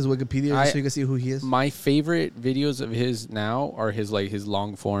pull up his Wikipedia so you can see who he is. My favorite videos of his now are his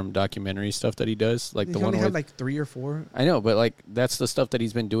long form documentary stuff that he does. Like he the one have with, like 3 or 4. I know, but like that's the stuff that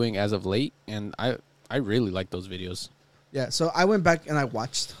he's been doing as of late, and I really like those videos. Yeah, so I went back and I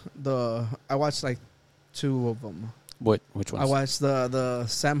watched like 2 of them. Which ones? I watched the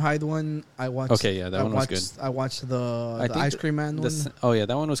Sam Hyde one. I watched. Okay, yeah, that one was good. I watched the Ice Cream Man one. Oh yeah,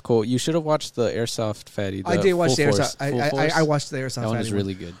 that one was cool. You should have watched the Airsoft Fatty. I did watch the Airsoft. Force. I watched the Airsoft. That one Fatty was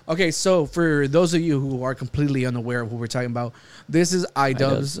really good. Okay, so for those of you who are completely unaware of who we're talking about, this is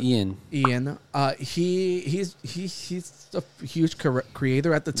iDibbz. Ian. He's a huge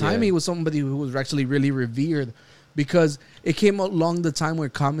creator. At the time, he was somebody who was actually really revered. Because it came along the time where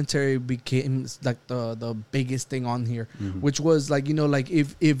commentary became like the biggest thing on here, which was like, like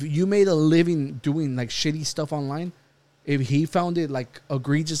if you made a living doing like shitty stuff online, if he found it like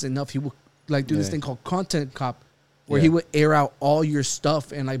egregious enough, he would like do this thing called Content Cop, where he would air out all your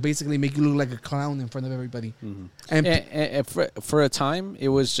stuff and like basically make you look like a clown in front of everybody. And for a time, it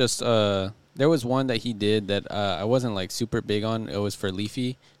was just there was one that he did that I wasn't like super big on. It was for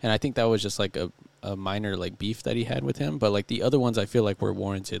Leafy, and I think that was just like a minor like beef that he had with him, but like the other ones I feel like were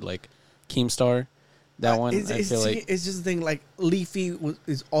warranted, like Keemstar. That one I feel like it's just the thing. Like Leafy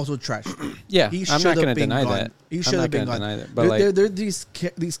is also trash. Yeah, I'm not going to deny that. He should have been gone. But there these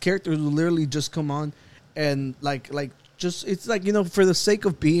characters who literally just come on and like just it's like for the sake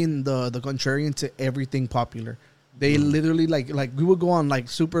of being the contrarian to everything popular, they literally like we would go on like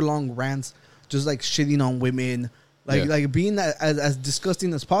super long rants, just like shitting on women, like being as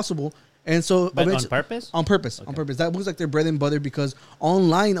disgusting as possible. And so, but on purpose? On purpose. That was like their bread and butter, because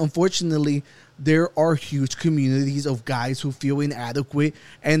online, unfortunately, there are huge communities of guys who feel inadequate,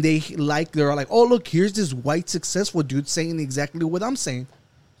 and they're like, oh, look, here's this white successful dude saying exactly what I'm saying.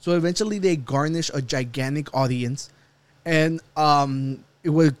 So eventually, they garnish a gigantic audience. And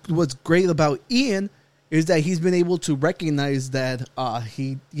what's great about Ian is that he's been able to recognize that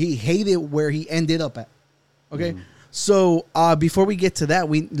he hated where he ended up at. Okay. So before we get to that,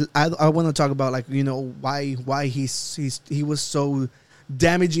 I want to talk about like why he was so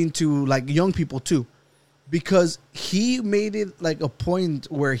damaging to like young people too, because he made it like a point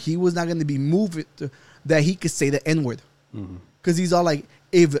where he was not going to be moved that he could say the N-word, because he's all like,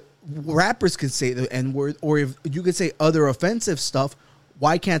 if rappers could say the N-word, or if you could say other offensive stuff,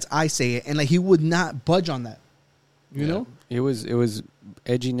 why can't I say it? And like he would not budge on that. You know, it was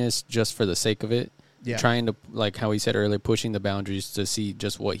edginess just for the sake of it. Yeah. Trying to, like how he said earlier, pushing the boundaries to see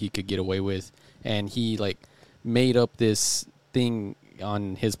just what he could get away with. And he like made up this thing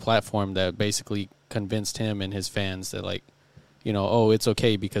on his platform that basically convinced him and his fans that like, oh, it's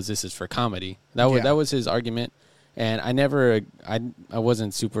okay because this is for comedy. That was his argument. And I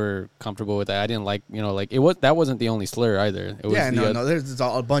wasn't super comfortable with that. I didn't like, that wasn't the only slur either. It was there's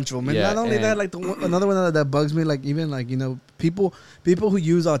a bunch of them. And not only that, like another one that bugs me, like even like, people who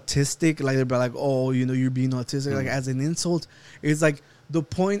use autistic, like they're like, oh, you're being autistic, like as an insult. It's like, the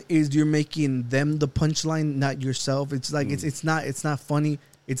point is you're making them the punchline, not yourself. It's like, it's not funny.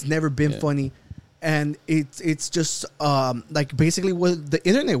 It's never been funny. And it's just like basically what the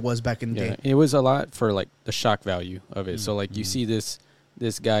internet was back in the day. It was a lot for like the shock value of it. So like you see this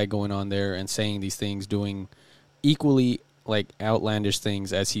guy going on there and saying these things, doing equally like outlandish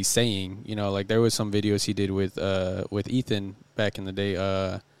things as he's saying. Like there was some videos he did with Ethan back in the day.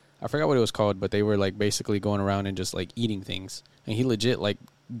 I forgot what it was called, but they were like basically going around and just like eating things. And he legit like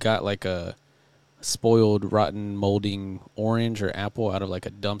got like a spoiled, rotten, molding orange or apple out of like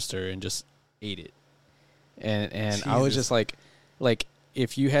a dumpster and just ate it. And Jesus. I was just like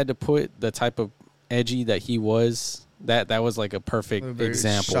if you had to put the type of edgy that he was, that was like a perfect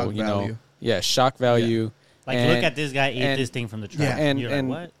example. Shock value. Shock value. Like, look at this guy eat this thing from the trash. And like,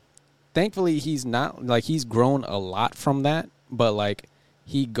 what? Thankfully he's not like, he's grown a lot from that, but like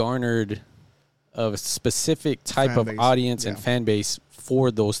he garnered a specific type of audience and fan base for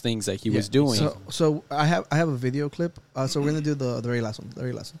those things that he was doing. So I have a video clip. So we're gonna do the very last one.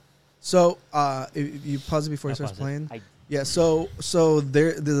 So if you pause it before it starts playing. So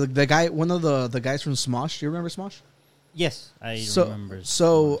there the guy, one of the guys from Smosh. Do you remember Smosh? Yes, I So remember.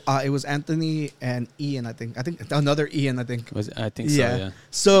 it was Anthony and Ian. I think another Ian. I think. I think so. Yeah.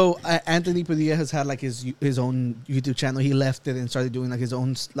 So Anthony Padilla has had like his own YouTube channel. He left it and started doing like his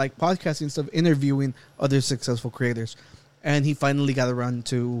own like podcasting stuff, interviewing other successful creators, and he finally got around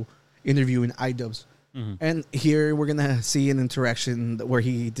to interviewing iDibbz. Mm-hmm. And here we're gonna see an interaction where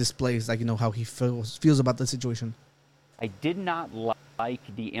he displays like how he feels about the situation. I did not like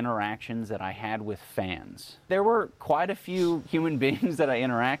the interactions that I had with fans. There were quite a few human beings that I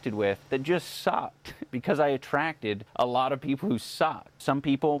interacted with that just sucked because I attracted a lot of people who sucked. Some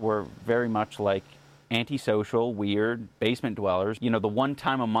people were very much like antisocial, weird, basement dwellers. You know, the one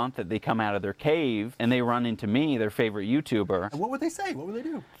time a month that they come out of their cave and they run into me, their favorite YouTuber. And what would they say? What would they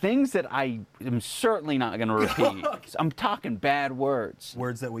do? Things that I am certainly not going to repeat. I'm talking bad words.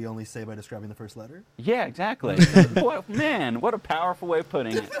 Words that we only say by describing the first letter? Yeah, exactly. Man, what a powerful way of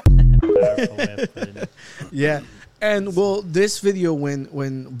putting it. Powerful way of putting it. Yeah. And well, this video went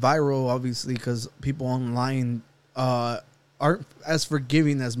viral, obviously, because people online aren't as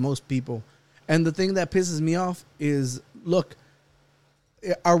forgiving as most people. And the thing that pisses me off is, look,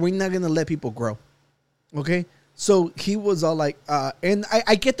 are we not going to let people grow? Okay? So he was all like, and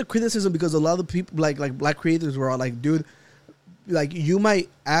I get the criticism because a lot of people, like black creators were all like, dude, like you might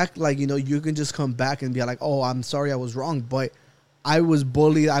act like, you can just come back and be like, oh, I'm sorry I was wrong. But I was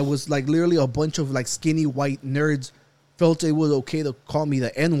bullied. I was like literally a bunch of like skinny white nerds felt it was okay to call me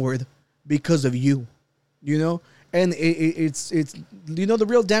the N-word because of you, And it's the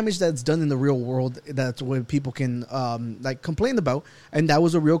real damage that's done in the real world. That's what people can like complain about, and that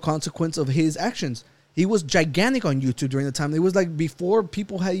was a real consequence of his actions. He was gigantic on YouTube during the time. It was like before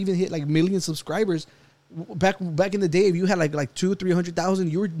people had even hit like million subscribers. Back in the day, if you had like 200,000-300,000,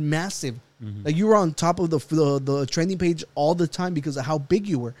 you were massive. Mm-hmm. Like you were on top of the trending page all the time because of how big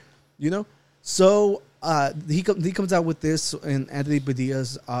you were, So he comes out with this in Anthony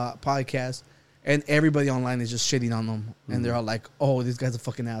Padilla's podcast. And everybody online is just shitting on him, and they're all like, "Oh, this guy's a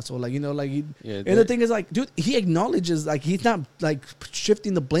fucking asshole!" And the thing is, like, dude, he acknowledges like he's not like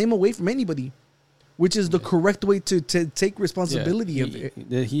shifting the blame away from anybody, which is the correct way to take responsibility of it.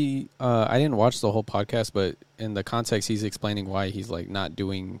 I didn't watch the whole podcast, but in the context, he's explaining why he's like not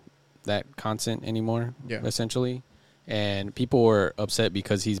doing that content anymore, essentially. And people were upset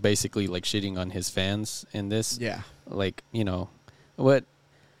because he's basically like shitting on his fans in this. Yeah, like what.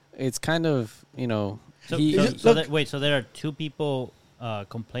 It's kind of, So there are two people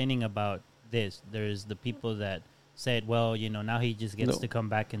complaining about this. There's the people that said, well, now he just gets to come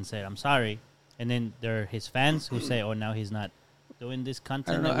back and say, I'm sorry. And then there are his fans who say, oh, now he's not doing this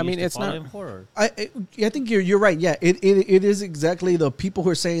content. I mean, it's not. I think you're right. Yeah, it is exactly the people who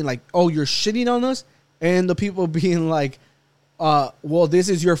are saying like, oh, you're shitting on us, and the people being like, well, this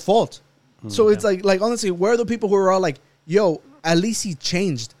is your fault. So it's like honestly, where are the people who are all like, yo, at least he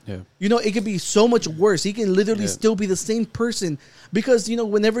changed. Yeah. It could be so much worse. He can literally still be the same person because,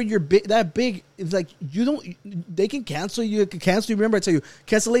 whenever you're that big, it's like they can cancel you. Remember, I tell you,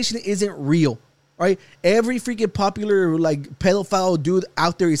 cancellation isn't real, right? Every freaking popular, like, pedophile dude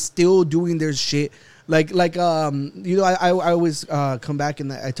out there is still doing their shit. I always come back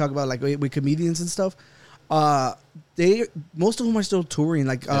and I talk about, like, with comedians and stuff. Most of them are still touring.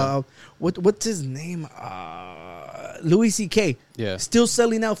 Like, what's his name? Louis C.K. Yeah. Still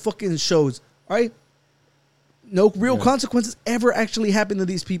selling out fucking shows. All right. No real consequences ever actually happen to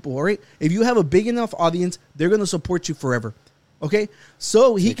these people. All right. If you have a big enough audience, they're going to support you forever. Okay.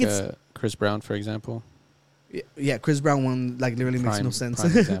 So he gets Chris Brown, for example. Yeah. Chris Brown one like literally makes no sense.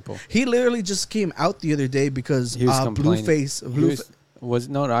 Example. He literally just came out the other day because he was Blueface.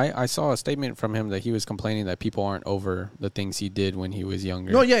 I saw a statement from him that he was complaining that people aren't over the things he did when he was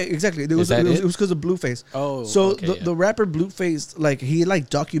younger. No, yeah, exactly. It was because of Blueface. Oh, so okay, the rapper Blueface, like he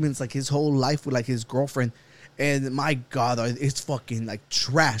like documents like his whole life with like his girlfriend, and my God, it's fucking like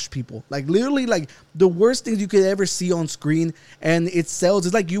trash, people. Like literally, like the worst things you could ever see on screen, and it sells.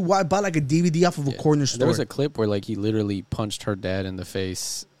 It's like you buy like a DVD off of a corner store. There was a clip where like he literally punched her dad in the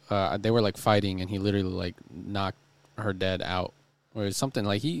face. They were like fighting, and he literally like knocked her dad out. Or something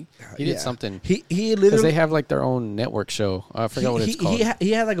like he did something. He literally because they have like their own network show. I forgot what it's called.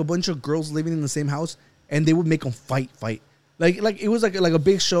 He had like a bunch of girls living in the same house, and they would make them fight. Like it was like a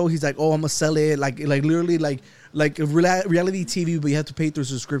big show. He's like, oh, I'm gonna sell it. Like literally like a reality TV, but you have to pay through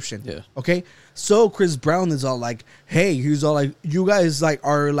subscription. Yeah. Okay. So Chris Brown is all like, hey, he's all like, you guys like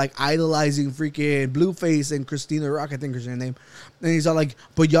are like idolizing freaking Blueface and Christina Rock, I think is her name, and he's all like,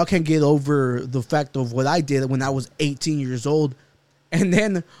 but y'all can't get over the fact of what I did when I was 18 years old. And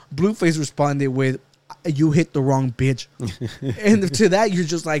then Blueface responded with, you hit the wrong bitch. And to that, you're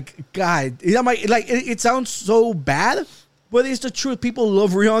just like, God, it sounds so bad, but it's the truth. People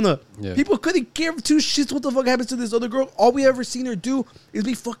love Rihanna. Yeah. People couldn't give two shits what the fuck happens to this other girl. All we ever seen her do is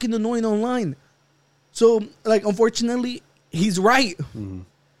be fucking annoying online. So, like, unfortunately, he's right. Mm-hmm.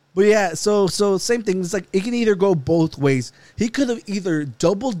 But yeah, so same thing. It's like it can either go both ways. He could have either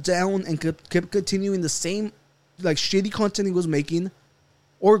doubled down and kept continuing the same like shitty content he was making,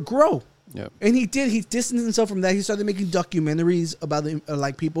 or grow. Yep. And he did. He distanced himself from that. He started making documentaries about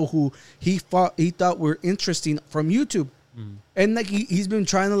like people who he thought were interesting from YouTube, and like he's been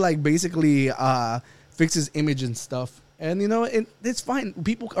trying to like basically fix his image and stuff. And you know, it's fine.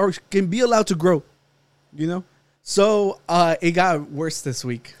 People can be allowed to grow. You know. So it got worse this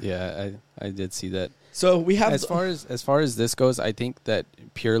week. Yeah, I did see that. So we have as far as this goes, I think that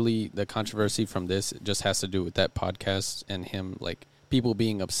purely the controversy from this just has to do with that podcast and him, like people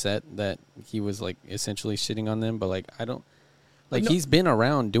being upset that he was like essentially shitting on them. But like I don't like he's been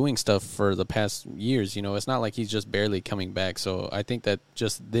around doing stuff for the past years. You know, it's not like he's just barely coming back. So I think that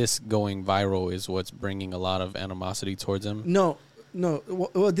just this going viral is what's bringing a lot of animosity towards him. No,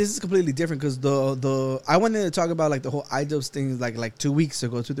 well, this is completely different because the I wanted to talk about like the whole iDibbz thing like 2 weeks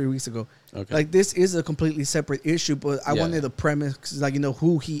ago, 2-3 weeks ago. Okay. Like this is a completely separate issue, but I wanted the premise, like you know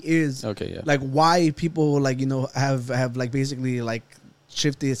who he is. Okay, yeah. Like why people like you know have like basically like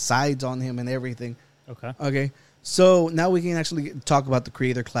shifted sides on him and everything. Okay. So now we can actually talk about the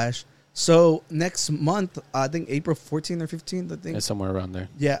creator clash. So next month, I think April 14th or 15th, I think. It's somewhere around there.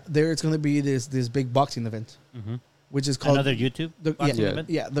 Yeah, it's going to be this big boxing event. Mm-hmm. Which is called another YouTube event?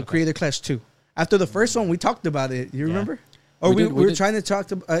 Yeah, the Creator Clash 2. After the first one, we talked about it. You remember? Or we were trying to talk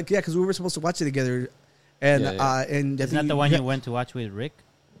to because we were supposed to watch it together. And and isn't that the one you went to watch with Rick?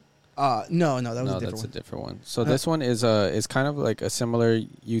 No, that was a different one. So this one is kind of like a similar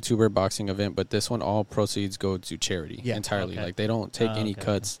YouTuber boxing event, but this one all proceeds go to charity entirely. Like they don't take any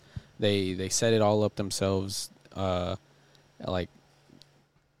cuts. They set it all up themselves.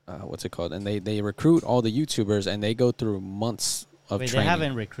 What's it called? And they recruit all the YouTubers, and they go through months of training. They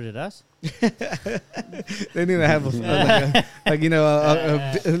haven't recruited us. They need to have a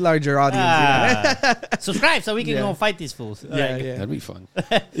larger audience. Subscribe so we can go fight these fools. That'd be fun.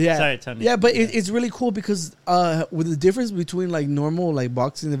 Sorry, Tony. Yeah, but it's really cool because with the difference between like normal like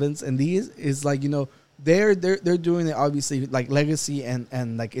boxing events and these is like you know they're doing it obviously like legacy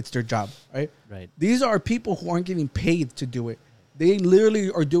and like it's their job, right? Right. These are people who aren't getting paid to do it. They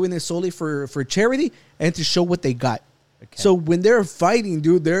literally are doing this solely for charity and to show what they got. Okay. So when they're fighting,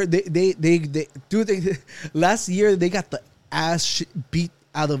 dude, last year they got the ass beat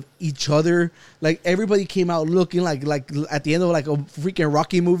out of each other. Like everybody came out looking like at the end of like a freaking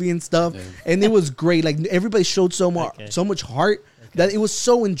Rocky movie and stuff, and it was great. Like everybody showed so much heart that it was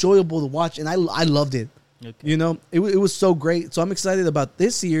so enjoyable to watch, and I loved it. Okay. You know, it was so great. So I'm excited about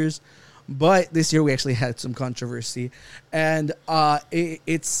this year's. But this year we actually had some controversy, and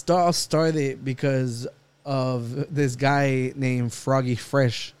it started because of this guy named Froggy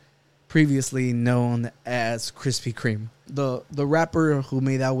Fresh, previously known as Krispy Kreme, the rapper who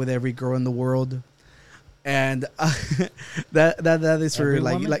made out with every girl in the world, and that is for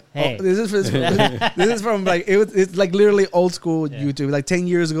this is from like it's like literally old school YouTube, like 10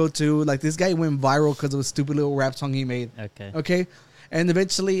 years ago too. Like this guy went viral because of a stupid little rap song he made. Okay. And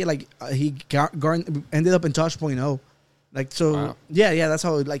eventually, like he ended up in Tosh.0, like so. Wow. Yeah, that's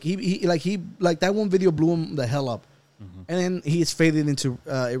how like he that one video blew him the hell up, and then he's faded into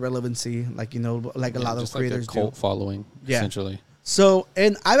irrelevancy, like you know, like a lot of creators like a cult following, essentially. So,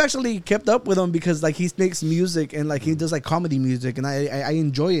 and I've actually kept up with him because like he makes music and like he does like comedy music, and I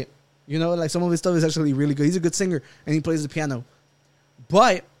enjoy it. You know, like some of his stuff is actually really good. He's a good singer and he plays the piano,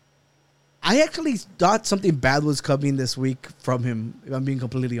 but I actually thought something bad was coming this week from him, if I'm being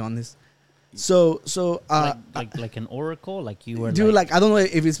completely honest. So like an oracle, like you were. Dude, like I don't know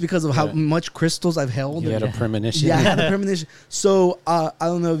if it's because of how much crystals I've held. You had a premonition. Yeah, I had a premonition. So I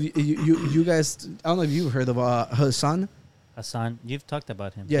don't know if you guys. I don't know if you've heard of Hassan. Hassan, you've talked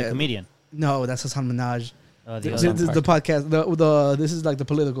about him. Yeah, the comedian. No, that's Hassan Minaj. The podcast. This is like the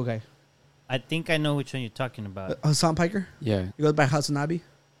political guy. I think I know which one you're talking about. Hassan Piker. Yeah, he goes by Hassan Abi.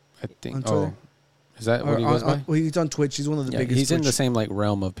 I think. Oh, is that what he goes by? Well, he's on Twitch. He's one of the biggest. He's Twitch. in the same like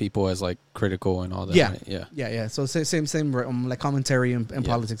realm of people as like critical and all that. Yeah, right? yeah. So same like commentary and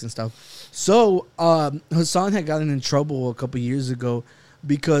politics and stuff. So Hassan had gotten in trouble a couple years ago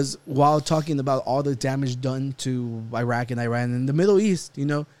because while talking about all the damage done to Iraq and Iran and the Middle East, you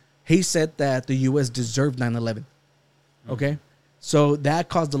know, he said that the U.S. deserved 9/11. Okay, so that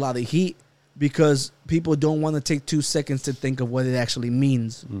caused a lot of heat. Because people don't want to take 2 seconds to think of what it actually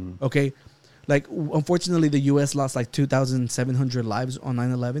means. Okay, like unfortunately the U.S. lost like 2,700 lives on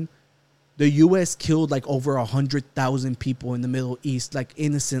 9/11. The U.S. killed like over 100,000 people in the Middle East, like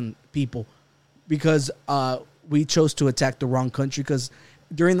innocent people, because we chose to attack the wrong country. Because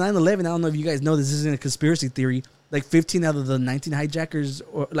during 9/11, I don't know if you guys know, this isn't a conspiracy theory. Like 15 out of the 19 hijackers,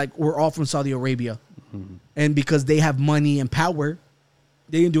 were all from Saudi Arabia, and because they have money and power,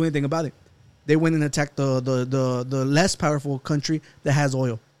 they didn't do anything about it. They went and attacked the less powerful country that has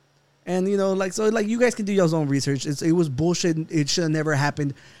oil. And, you know, like, so, like, you guys can do your own research. It was bullshit. It should have never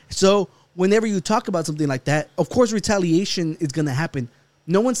happened. So whenever you talk about something like that, of course, retaliation is going to happen.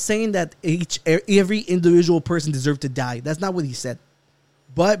 No one's saying that every individual person deserved to die. That's not what he said.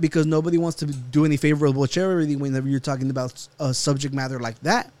 But because nobody wants to do any favorable charity whenever you're talking about a subject matter like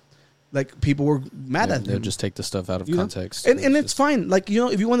that, like, people were mad at him. They'll just take the stuff out of context. And it's fine. Like, you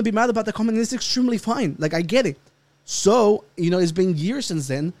know, if you want to be mad about the comment, it's extremely fine. Like, I get it. So, you know, it's been years since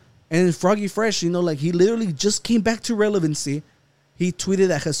then. And Froggy Fresh, you know, like, he literally just came back to relevancy. He tweeted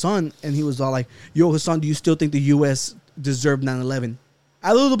at Hassan, and he was all like, yo, Hassan, do you still think the U.S. deserved 9/11?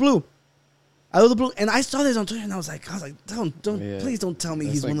 Out of the blue. And I saw this on Twitter, and I was like, don't, please don't tell me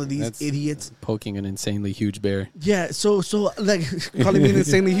he's one of these idiots. Poking an insanely huge bear. Yeah, so like, calling me an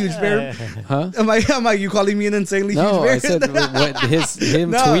insanely huge bear? Huh? Am I you calling me an insanely huge bear? No, I said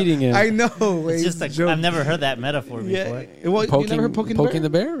him tweeting it. I know. It's just like, I've never heard that metaphor before. Well, you never heard poking the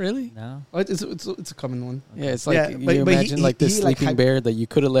bear? Really? No. Oh, it's a common one. Yeah, it's like, you imagine like this sleeping bear that you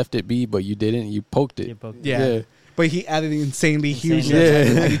could have left it be, but you didn't. You poked it. Yeah. But he added insanely huge.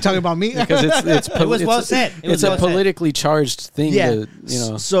 Yeah. Are you talking about me? Because it was well said. It's a politically charged thing. Yeah. To, you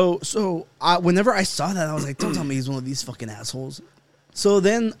know. So whenever I saw that, I was like, don't tell me he's one of these fucking assholes. So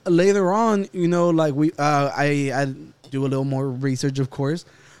then later on, you know, like I do a little more research, of course,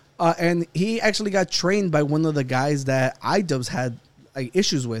 and he actually got trained by one of the guys that iDibbz had like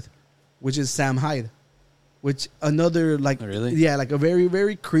issues with, which is Sam Hyde. Which another like like a very,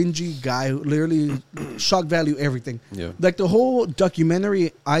 very cringy guy who literally shock value everything. Yeah. Like the whole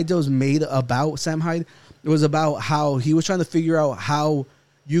documentary iDibbz made about Sam Hyde, it was about how he was trying to figure out how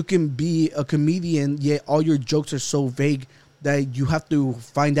you can be a comedian yet all your jokes are so vague that you have to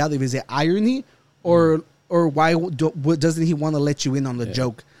find out if it's an irony or why doesn't he want to let you in on the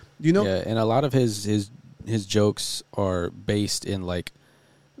joke? You know? Yeah, and a lot of his jokes are based in like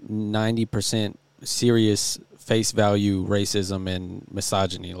 90% serious face value racism and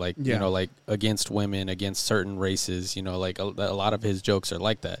misogyny, like you know, like against women, against certain races, you know, like a lot of his jokes are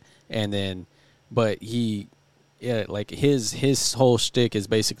like that. And then but like his whole shtick is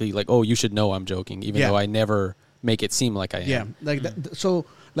basically like, oh, you should know I'm joking, even though I never make it seem like I am. Yeah, like that, so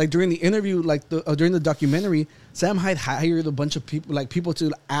like during the interview, like during the documentary, Sam Hyde hired a bunch of people, like people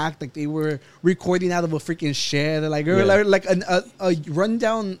to act like they were recording out of a freaking shed, like a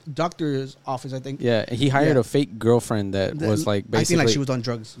rundown doctor's office, I think. Yeah, he hired a fake girlfriend that was like basically, I think like she was on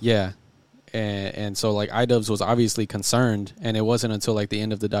drugs. Yeah, and so like iDibbz was obviously concerned, and it wasn't until like the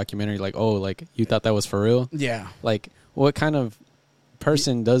end of the documentary, like, oh, like you thought that was for real? Yeah, like what kind of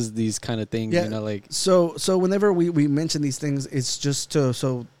person does these kind of things, you know, like so whenever we mention these things, it's just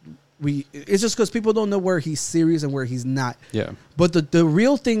because people don't know where he's serious and where he's not. Yeah, but the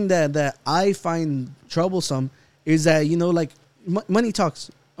real thing that I find troublesome is that, you know, like money talks.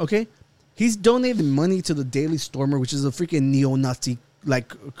 Okay, he's donated money to the Daily Stormer, which is a freaking neo-Nazi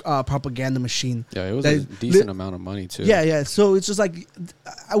like propaganda machine. Yeah, it was a decent amount of money too. Yeah, so it's just like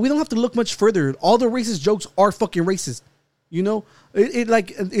we don't have to look much further. All the racist jokes are fucking racist. You know,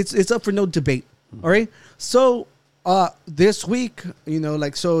 it's up for no debate. All right. So this week, you know,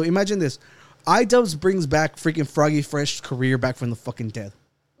 like, so imagine this: iDibbz brings back freaking Froggy Fresh's career back from the fucking dead.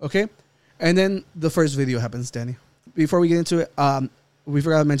 Okay, and then the first video happens, Danny. Before we get into it, we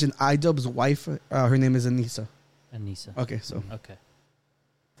forgot to mention iDibbz's wife. Her name is Anisa. Okay, so okay.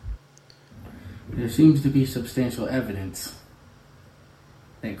 There seems to be substantial evidence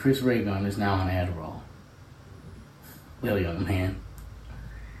that Chris Raygun is now on Adderall. Well, young man,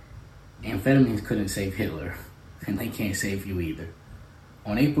 amphetamines couldn't save Hitler, and they can't save you either.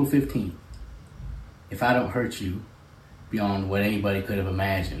 On April 15th, if I don't hurt you beyond what anybody could have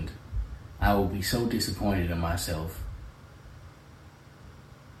imagined, I will be so disappointed in myself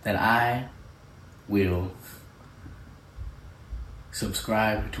that I will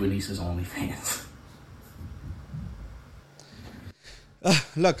subscribe to Anisa's OnlyFans.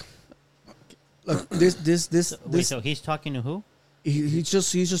 Look, this. Wait, so he's talking to who? He's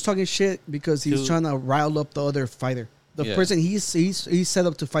just talking shit because he's trying to rile up the other fighter. The Yeah. person he's set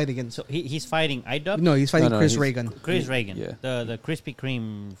up to fight against. So he's fighting iDibbz? No, he's fighting No, Chris he's- Reagan. Chris Reagan. Yeah. The Krispy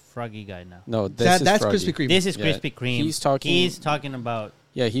Kreme Froggy guy now. No, that's That's Froggy. Krispy Kreme. This is Yeah. Krispy Kreme. He's talking- about...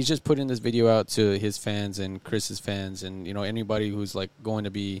 Yeah, he's just putting this video out to his fans and Chris's fans and, you know, anybody who's, like, going to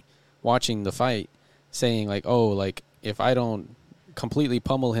be watching the fight, saying, like, oh, like, if I don't completely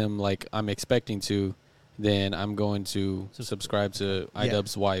pummel him like I'm expecting to, then I'm going to subscribe to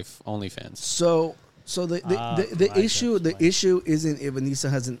iDibbz's wife, OnlyFans. So the issue iDibbz's wife. issue isn't if Anisa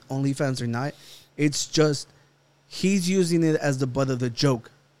has an OnlyFans or not. It's just he's using it as the butt of the joke.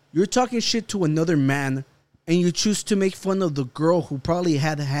 You're talking shit to another man, and you choose to make fun of the girl who probably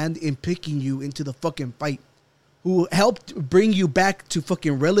had a hand in picking you into the fucking fight, who helped bring you back to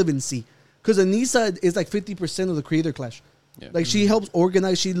fucking relevancy. Because Anisa is like 50% of the Creator Clash. Yeah. Like she helps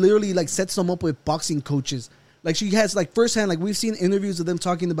organize. She literally like sets them up with boxing coaches. Like she has like firsthand. Like we've seen interviews of them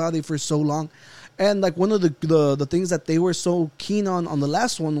talking about it for so long, and like one of the things that they were so keen on the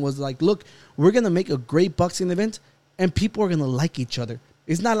last one was like, look, we're gonna make a great boxing event, and people are gonna like each other.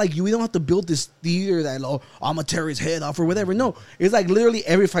 It's not like we don't have to build this theater that I'm gonna tear his head off or whatever. No, it's like literally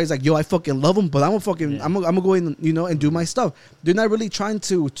every fight's like, yo, I fucking love him, but I'm gonna go in, and do my stuff. They're not really trying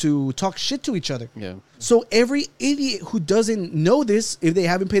to talk shit to each other. Yeah. So every idiot who doesn't know this, if they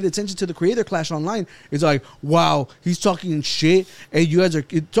haven't paid attention to the Creator Clash online, is like, wow, he's talking shit, and you guys are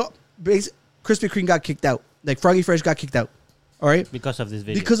Krispy Kreme got kicked out, like Froggy Fresh got kicked out. All right, Because of this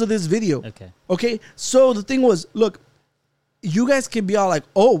video. because of this video. Okay. So the thing was, look, you guys can be all like,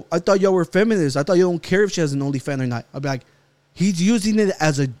 oh, I thought y'all were feminists. I thought you don't care if she has an OnlyFans or not. I'll be like, he's using it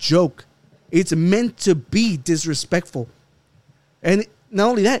as a joke. It's meant to be disrespectful. And not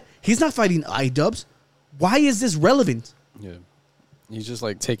only that, he's not fighting iDibbzz. Why is this relevant? Yeah. He's just,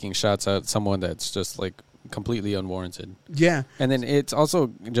 like, taking shots at someone that's just, like, completely unwarranted. Yeah. And then it's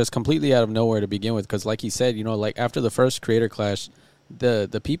also just completely out of nowhere to begin with because, like he said, you know, like, after the first Creator Clash,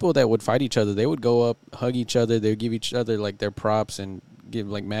 the people that would fight each other, they would go up, hug each other, they would give each other, like, their props and give,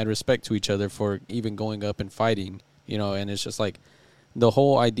 like, mad respect to each other for even going up and fighting, you know, and it's just, like, the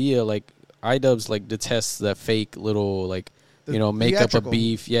whole idea, like, iDibbzz, like, detests that fake little, like, you know, make up a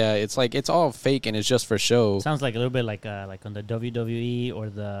beef. Yeah, it's like it's all fake and it's just for show. Sounds like a little bit like on the WWE or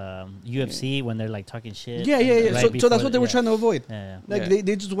the UFC when they're like talking shit. Yeah. Right So that's what they were trying to avoid. Yeah. Like Yeah.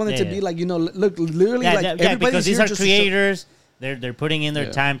 they just wanted to be Yeah. like, look, literally like everybody's because these here are just to show- creators. They're putting in their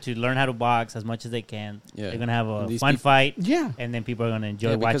Yeah. time to learn how to box as much as they can. Yeah. They're gonna have a These fun peop- fight. Yeah. And then people are gonna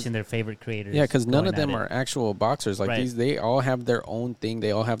enjoy Yeah, because- watching their favorite creators. Yeah, because none of going them at are it. actual boxers. Like Right. they all have their own thing. They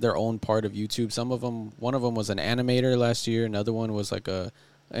all have their own part of YouTube. Some of them, one of them was an animator last year. Another one was like a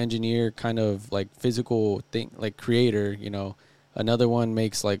engineer, kind of like physical thing, like creator. You know, another one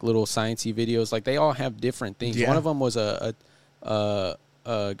makes like little sciencey videos. Like they all have different things. Yeah. One of them was a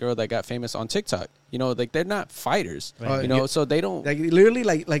girl that got famous on TikTok. You know, like they're not fighters. Right. You know, Yeah. so they don't. Like literally,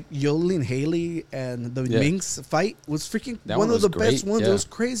 like Yolene Haley and the Yeah. Minx fight was freaking That one one of the was best great, ones. It yeah. was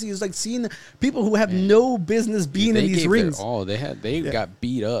crazy. It was like seeing people who have no business being they in these gave rings. their all. They got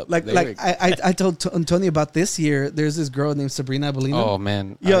beat up. Like They like were- I told Tony about this year. There's this girl named Sabrina Abolino. oh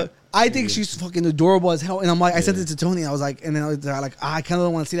man. Yeah, I think she's fucking adorable as hell. And I'm like, I sent it to Tony. I was like, and then I was like, I kind of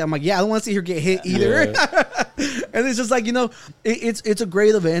don't want to see that. I'm like, yeah, I don't want to see her get hit either. And it's just like, it's a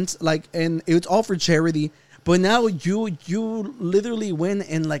great event. Like, and it's all for charity. But now you literally went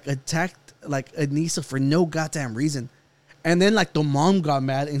and like attacked like Anisa for no goddamn reason. And then like the mom got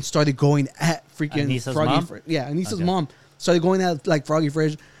mad and started going at freaking Anisa's Froggy. mom? Anisa's Okay. mom started going at like Froggy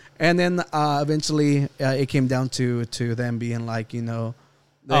Fresh. And then eventually it came down to them being like,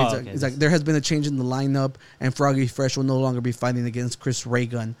 it's like there has been a change in the lineup, and Froggy Fresh will no longer be fighting against Chris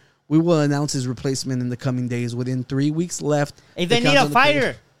Reagan. We will announce his replacement in the coming days. Within 3 weeks left. If The they need a countdown to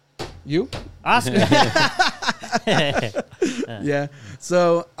fighter, you? Oscar. Yeah.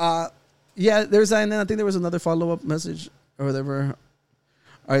 So, there's and then I think there was another follow-up message or whatever.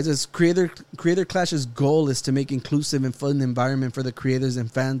 All right, it says Creator Clash's goal is to make inclusive and fun environment for the creators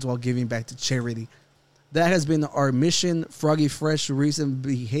and fans while giving back to charity. That has been our mission. Froggy Fresh recent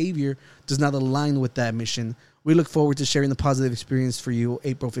behavior does not align with that mission. We look forward to sharing the positive experience for you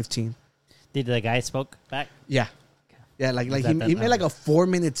April 15th. Did the guy spoke back? Yeah. Yeah, like Is he that made like a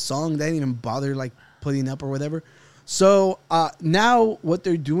 4-minute song. They didn't even bother like putting up or whatever. So now what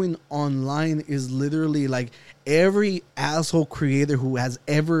they're doing online is literally like every asshole creator who has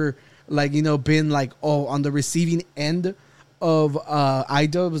ever been like on the receiving end of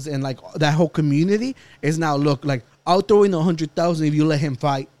iDibbzz and like that whole community is now like I'll throw in 100,000 if you let him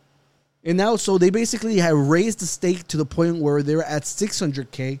fight. And now so they basically have raised the stake to the point where they're at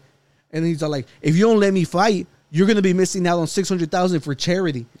 600K, and he's like, if you don't let me fight, you're gonna be missing out on 600,000 for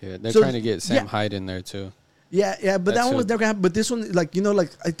charity. Yeah, they're So, trying to get Sam yeah. Hyde in there too. Yeah, but that one was never gonna happen. But this one, like, you know,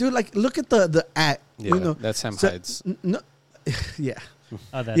 like, I do like, look at the at, Yeah, you know, that's Sam so- Hyde's. No, yeah.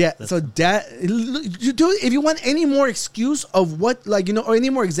 Oh, Yeah, that's so that you do if you want any more excuse of what, like, you know, or any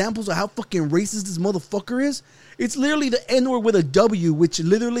more examples of how fucking racist this motherfucker is, it's literally the N word with a W, which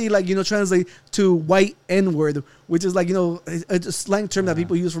literally, like, you know, translate to white N word, which is like, you know, a slang term that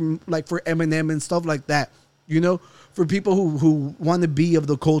people use from, like, for Eminem and stuff like that, you know, for people who want to be of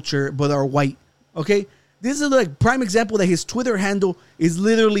the culture but are white. Okay, this is like prime example that his Twitter handle is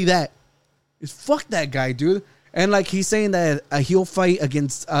literally that. It's fuck that guy, dude. And, like, he's saying that he'll fight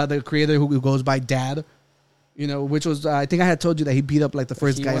against the creator who goes by Dad, you know, which was, I think I had told you that he beat up, like, the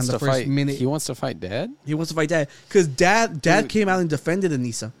first guy on the first minute. He wants to fight Dad? He wants to fight Dad. Because Dad came out and defended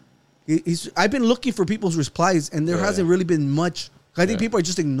Anisa. I've been looking for people's replies, and there hasn't really been much. I think people are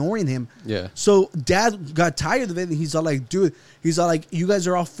just ignoring him. Yeah. So Dad got tired of it, and he's all like, dude, he's all like, you guys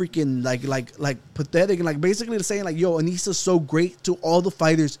are all freaking, like pathetic. And, like, basically saying, like, yo, Anisa's so great to all the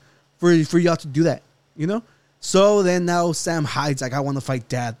fighters for y'all to do that, you know? So then now Sam Hyde's like, I want to fight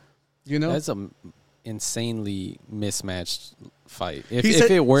Dad. You know? That's a insanely mismatched fight. If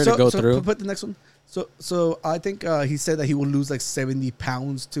it were to go through. Put the next one. So I think he said that he will lose like 70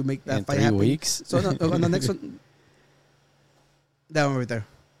 pounds to make that fight happen. 3 weeks? So on the next one. That one right there.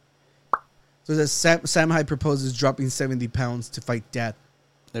 So it says Sam Hyde proposes dropping 70 pounds to fight Dad.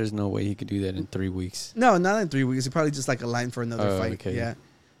 There's no way he could do that in 3 weeks. No, not in 3 weeks. It's probably just like a line for another fight. Okay. Yeah.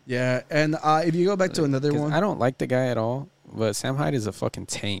 Yeah, and if you go back to another one, I don't like the guy at all, but Sam Hyde is a fucking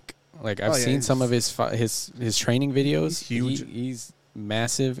tank. Like, I've seen some of his training videos. He's huge. He's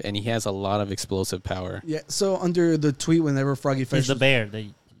massive, and he has a lot of explosive power. Yeah. So under the tweet, whenever Froggy Fresh, he's the bear that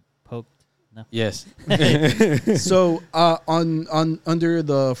you poked. No. Yes. So on under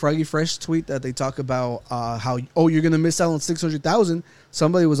the Froggy Fresh tweet that they talk about how you're gonna miss out on 600,000.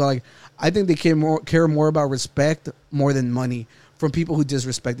 Somebody was like, I think they care more about respect more than money from people who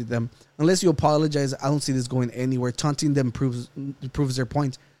disrespected them. Unless you apologize, I don't see this going anywhere. Taunting them proves their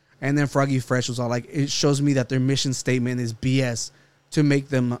point. And then Froggy Fresh was all like, it shows me that their mission statement is BS to make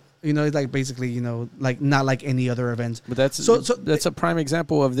them, you know, like basically, you know, like not like any other event. But that's a prime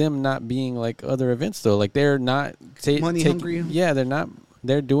example of them not being like other events, though. Like, they're not money hungry. Yeah, they're not.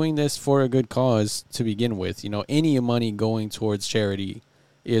 They're doing this for a good cause to begin with. You know, any money going towards charity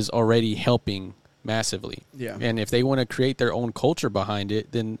is already helping massively. Yeah. And if they want to create their own culture behind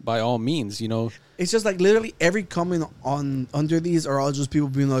it, then by all means, you know. It's just like literally every comment on under these are all just people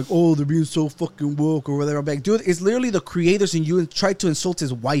being like, oh, they're being so fucking woke or whatever. I'm like, dude, it's literally the creators and you tried to insult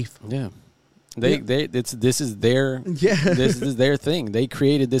his wife. Yeah. This is their thing. They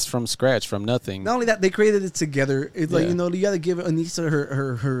created this from scratch, from nothing. Not only that, they created it together. It's like, you know, you got to give Anisa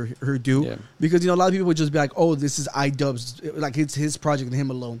her due, because, you know, a lot of people would just be like, oh, this is iDibbz, like it's his project and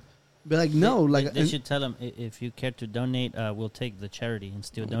him alone. But like, no, like they should tell him, if you care to donate, we'll take the charity and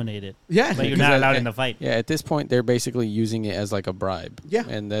still donate it. Yeah, but you're not allowed in the fight. Yeah, at this point, they're basically using it as like a bribe. Yeah,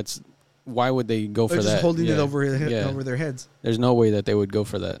 and that's why would they go for just that? Holding it over their heads. There's no way that they would go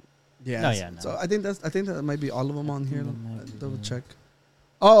for that. Yeah. No. So I think that might be all of them on here. Double check.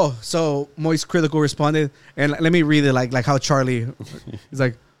 Oh, so Moist Critical responded, and let me read it like how Charlie. He's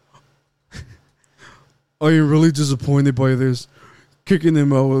like, I am really disappointed by this. Kicking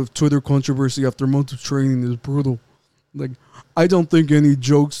him out of Twitter controversy after months of training is brutal. Like, I don't think any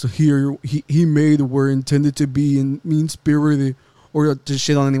jokes here he made were intended to be mean-spirited or to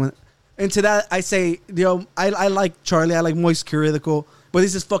shit on anyone. And to that, I say, you know, I like Charlie. I like Moist Critical. But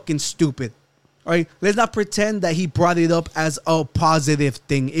this is fucking stupid. All right? Let's not pretend that he brought it up as a positive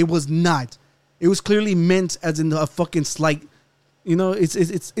thing. It was not. It was clearly meant as in a fucking slight. You know,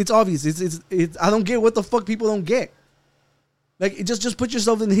 it's obvious. It's I don't get what the fuck people don't get. Like, just put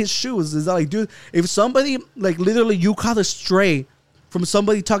yourself in his shoes. It's like, dude, if somebody, like, literally you caught a stray from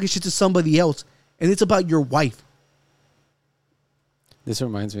somebody talking shit to somebody else, and it's about your wife. This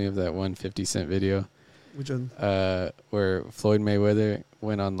reminds me of that one 50 Cent video. Which one? Where Floyd Mayweather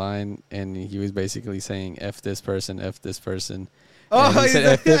went online, and he was basically saying, F this person, F this person. And he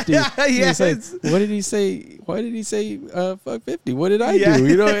said F50. Yes. What did he say? Why did he say fuck 50? What did I do?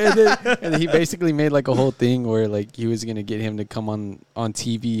 You know, and then he basically made like a whole thing where like he was gonna get him to come on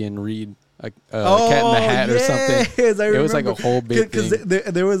TV and read Cat in the Hat or something. It was like a whole big thing.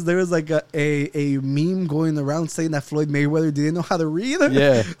 There was like a meme going around saying that Floyd Mayweather didn't know how to read.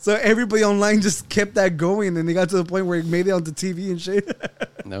 Yeah. So everybody online just kept that going, and they got to the point where it made it onto TV and shit.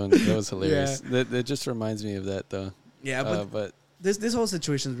 That was hilarious. Yeah. That just reminds me of that though. Yeah, but this whole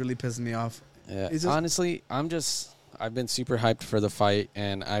situation is really pissing me off. Yeah. Honestly, I've been super hyped for the fight,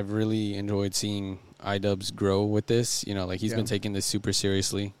 and I've really enjoyed seeing iDibbz grow with this. You know, like he's been taking this super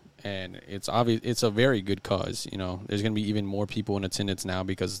seriously. and it's obvious it's a very good cause. You know, there's going to be even more people in attendance now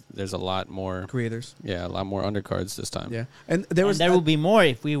because there's a lot more creators. Yeah, a lot more undercards this time. Yeah, and there will be more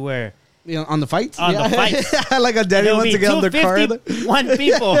if we were on the fights. On the fights, like a daddy wants to get on the card. 1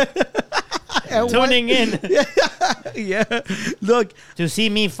 people tuning in. Yeah, look to see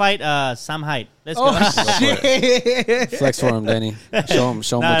me fight Sam Height. Let's go. Shit. Flex for him, Danny. Show him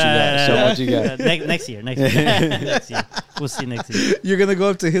what you got. Show him what you got. Next year. Next year. We'll see next year. You're gonna go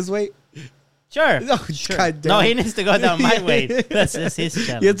up to his weight. Sure. Oh, sure. God damn. No, he needs to go down my weight. That's his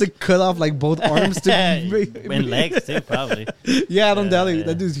challenge. You have to cut off like both arms to and legs too, probably. Yeah, I don't doubt it.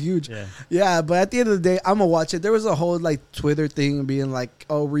 That dude's huge. Yeah, but at the end of the day, I'm gonna watch it. There was a whole like Twitter thing being like,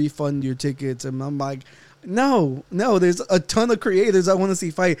 "Oh, refund your tickets," and I'm like, No. There's a ton of creators I want to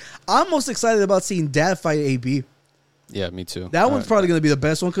see fight. I'm most excited about seeing Dad fight AB. Yeah, me too. That one's probably gonna be the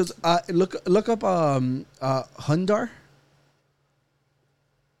best one because look up Hundar.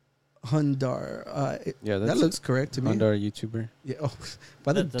 Yeah, that looks correct to me. Hundar YouTuber. Yeah. Oh,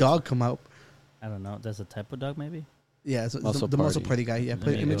 why did the dog come out? I don't know. That's a type of dog, maybe. Yeah, it's the muscle party guy. Yeah,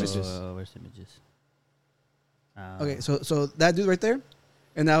 put images. Where's images? Okay, so that dude right there,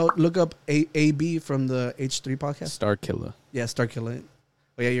 and now look up AB from the H3 podcast. Star Killer. Yeah, Star Killer.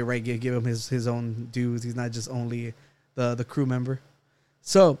 Oh yeah, you're right. Give him his own dues. He's not just only the crew member.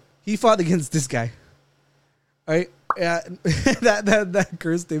 So he fought against this guy. All right. Yeah, that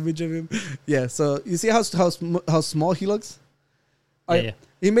cursed image of him. Yeah, so you see how small he looks. Yeah.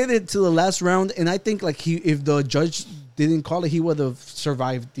 He made it to the last round, and I think like if the judge didn't call it, he would have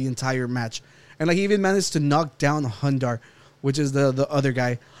survived the entire match. And like he even managed to knock down Hundar, which is the other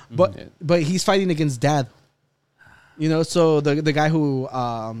guy. But he's fighting against Dad. You know, so the guy who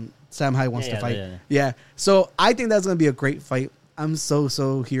Sam High wants to fight. Yeah. So I think that's gonna be a great fight. I'm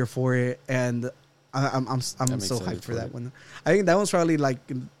so here for it, and I'm so hyped for that one. I think that one's probably like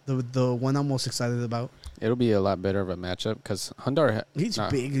the one I'm most excited about. It'll be a lot better of a matchup because Hundar he's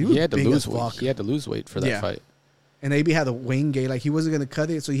big. He had to lose weight. He had to lose weight for that fight. And AB had a Wayne Gay, like he wasn't gonna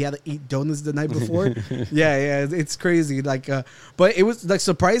cut it, so he had to eat donuts the night before. yeah, it's crazy. Like, but it was like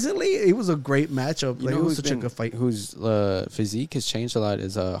surprisingly, it was a great matchup. Like it was such a good fight. Whose physique has changed a lot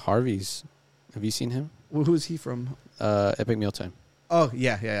is Harvey's. Have you seen him? Well, who's he from? Epic Mealtime. Oh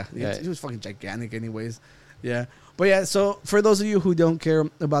yeah. He was fucking gigantic, anyways. Yeah, but yeah. So for those of you who don't care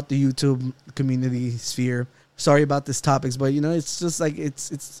about the YouTube community sphere, sorry about this topics, but you know it's just like it's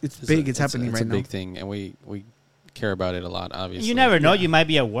big. It's happening right now. It's a big thing, and we care about it a about obviously. You never know. You might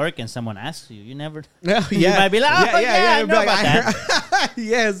be at work and someone asks you. You never. Yeah. You might be like, I know about that.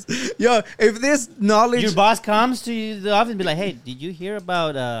 Yes. Yo, if this knowledge, your boss comes to the office and be like, "Hey, did you hear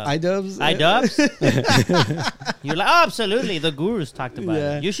about iDibbz? iDibbz?" You're like, "Oh, absolutely. The gurus talked about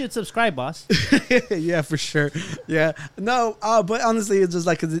it. You should subscribe, boss." Yeah, for sure. Yeah. No, but honestly, it's just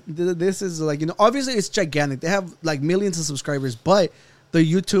like this is like obviously it's gigantic. They have like millions of subscribers, but the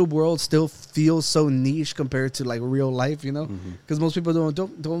YouTube world still feels so niche compared to like real life, because most people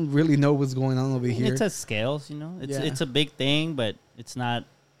don't really know what's going on over here. It's at scales, It's a big thing, but it's not.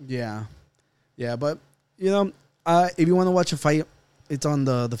 Yeah, but if you want to watch a fight, it's on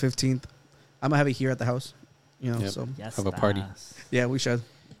the 15th. I'm gonna have it here at the house, So have a party. Yeah, we should.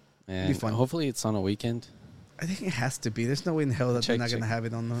 And be fun. Hopefully, it's on a weekend. I think it has to be. There's no way in hell that they're not gonna have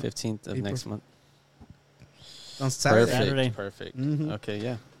it on the 15th of next month. On Saturday. Perfect. Mm-hmm. Okay,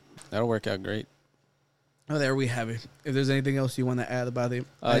 yeah. That'll work out great. Oh, there we have it. If there's anything else you want to add about it.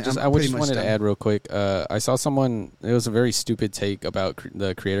 I just wanted to add real quick. I saw someone, it was a very stupid take about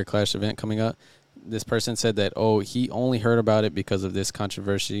the Creator Clash event coming up. This person said that, he only heard about it because of this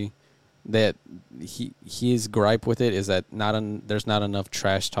controversy. That his gripe with it is that there's not enough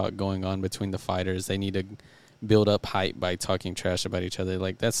trash talk going on between the fighters. They need to build up hype by talking trash about each other.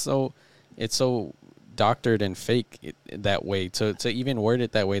 Like, it's so doctored and fake that way to even word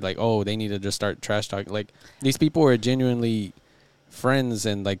it that way, like they need to just start trash talking. Like, these people are genuinely friends,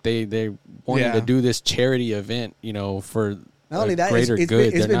 and like they wanted to do this charity event, for not only that, greater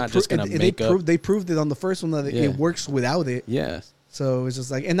good. They're not just gonna make up. They proved it on the first one that it works without it. Yeah. So it's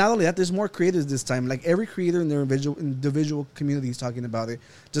just like, and not only that, there's more creators this time. Like every creator in their individual community is talking about it.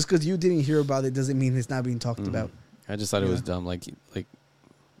 Just because you didn't hear about it doesn't mean it's not being talked about. I just thought it was dumb. Like.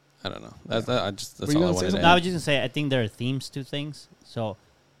 I don't know. That's all I wanted to add. No, I was just going to say, I think there are themes to things. So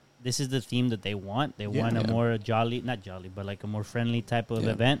this is the theme that they want. They want a more not jolly, but like a more friendly type of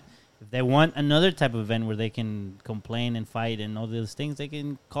event. If they want another type of event where they can complain and fight and all those things, they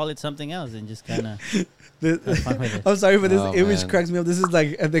can call it something else and just kind of. I'm sorry, but this image cracks me up. This is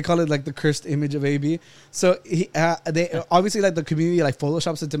like, they call it like the cursed image of AB. So they obviously like the community like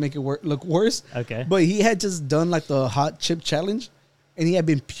photoshops it to make it look worse. Okay. But he had just done like the hot chip challenge. and he had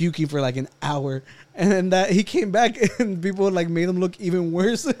been puking for like an hour, and then that he came back and people like made him look even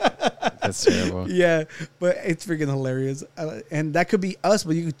worse. That's terrible. Yeah, but it's freaking hilarious, and that could be us.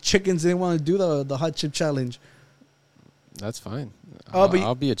 But you chickens didn't want to do the hot chip challenge. That's fine. Oh, but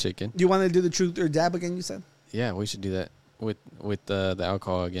I'll be a chicken. You want to do the truth or dab again? You said. Yeah, we should do that with the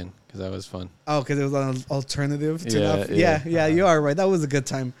alcohol again because that was fun. Oh, because it was an alternative. To Yeah, not, yeah. yeah. You are right. That was a good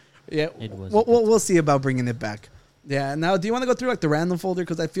time. Yeah, It was. We'll see about bringing it back. Yeah. Now, do you want to go through like the random folder?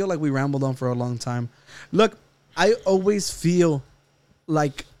 Because I feel like we rambled on for a long time. Look, I always feel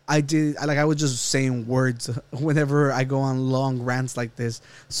like I was just saying words whenever I go on long rants like this.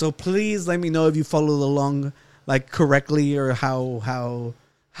 So please let me know if you followed along like correctly or how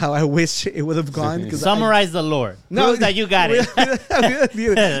I wish it would have gone. Summarize the lore. Prove that you got it.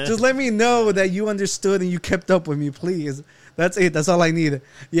 Just let me know that you understood and you kept up with me, please. That's it. That's all I need.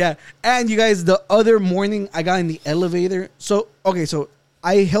 Yeah. And you guys, the other morning I got in the elevator. So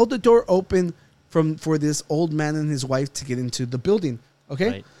I held the door open for this old man and his wife to get into the building. Okay.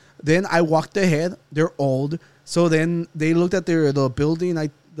 Right. Then I walked ahead. They're old. So then they looked at the building,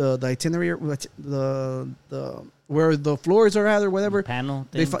 the itinerary, the where the floors are at or whatever. Panel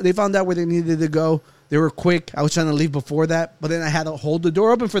They thing. found out where they needed to go. They were quick. I was trying to leave before that, but then I had to hold the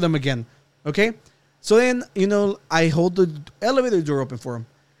door open for them again. Okay? So then, I hold the elevator door open for him.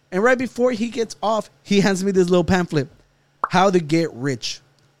 And right before he gets off, he hands me this little pamphlet. How to get rich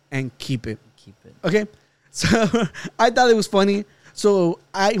and keep it. Okay? So I thought it was funny. So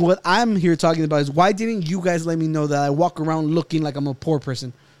what I'm here talking about is why didn't you guys let me know that I walk around looking like I'm a poor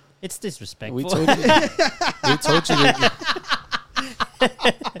person? It's disrespectful. We told you. We told you.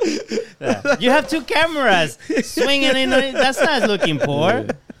 You have two cameras swinging in. That's not looking poor.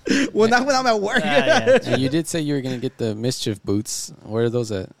 Well, not when I'm at work. Yeah. And you did say you were going to get the mischief boots. Where are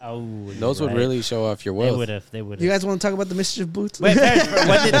those at? Oh, Those would really show off your They wealth. would have. They would You have. guys want to talk about the mischief boots? Wait,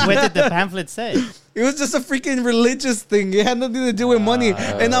 what did the pamphlet say? It was just a freaking religious thing. It had nothing to do with money.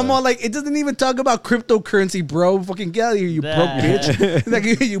 And I'm all like, it doesn't even talk about cryptocurrency, bro. Fucking get out of here, you broke bitch.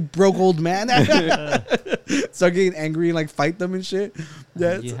 Like, you broke old man. Start getting angry and like fight them and shit.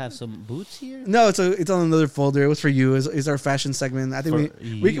 Yeah, You have some boots here? no, it's on another folder. It was for you. It's our fashion segment. I think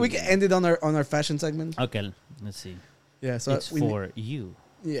For we can end it on our fashion segment. Okay, let's see. Yeah, so It's for you.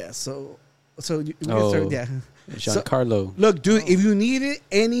 yeah. So we can Oh. start. Yeah. Giancarlo. Look, dude, if you needed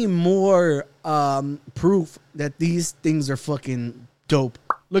any more proof that these things are fucking dope,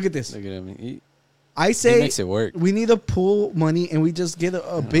 look at this. Look at him. He I say makes it work. we need to pool money and we just get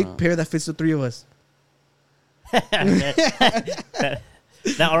a big pair that fits the three of us.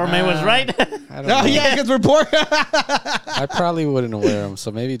 That old man was right. I don't know. Oh, yeah, because we're poor. I probably wouldn't wear them.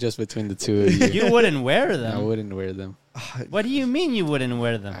 So maybe just between the two of you. You wouldn't wear I them. wouldn't wear them. What do you mean you wouldn't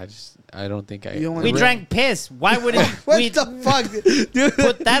wear them? I don't think I. You don't wanna We wear- drank piss. Why wouldn't What we the fuck? Dude,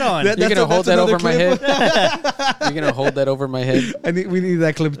 put that on? That- You're that's gonna hold that another over my clip. head. You're gonna hold that over my head. we need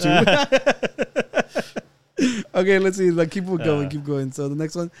that clip too. Okay, let's see. Like, keep going, keep going. So the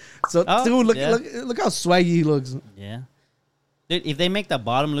next one. So Oh, dude, yeah. look how swaggy he looks. Yeah. Dude, if they make the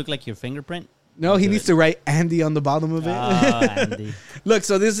bottom look like your fingerprint. No, he do needs it. to write Andy on the bottom of it. Andy. Look,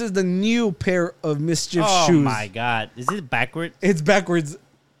 so this is the new pair of mischief Oh shoes. my god. Is it backward? It's backwards.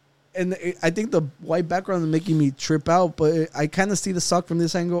 And I think the white background is making me trip out, but I kind of see the sock from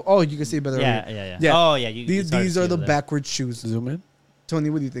this angle. Oh, you can see it better. Yeah, over here. yeah. Oh, yeah. These are the backwards shoes. Zoom in. Tony,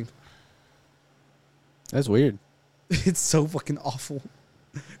 what do you think? That's weird. It's so fucking awful.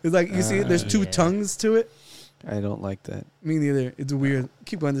 It's like, you see, there's two Yeah. tongues to it. I don't like that. Me neither. It's weird.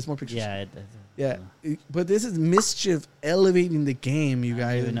 Keep going. There's more pictures. Yeah. Yeah. But this is mischief elevating the game, you I guys.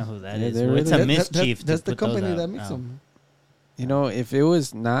 don't even know who that Yeah, is. they're Well, it's really- a mischief. to That's the put those company out. that makes Oh. them. You know, if it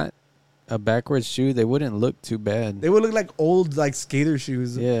was not a backwards shoe, they wouldn't look too bad. They would look like old like skater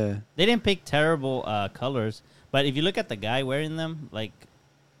shoes. Yeah. They didn't pick terrible colors, but if you look at the guy wearing them, like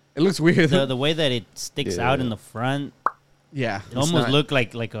It looks weird. the way that it sticks out in Yeah. the front, yeah. it almost not- looked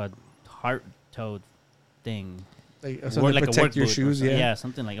like a heart-toed thing. Like, Or something to like a protect work your boot or shoes. something. Yeah.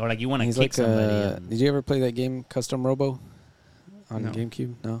 Something like, or like you want to He's kick like somebody. and did you ever play that game Custom Robo on No.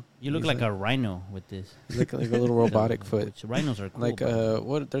 GameCube? No. you look he's like a rhino with this. He's like a little robotic foot. Which rhinos are cool. Like by the way.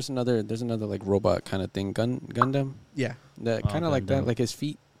 what? There's another like robot kind of thing. Gundam. Yeah. That Oh, kind of like that. Gundam. Like his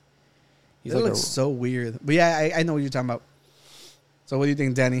feet. He's It like looks so weird. But yeah, I know what you're talking about. So what do you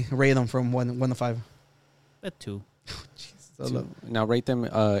think, Danny? Rate them from 1 to 5. A 2. So look. Now rate them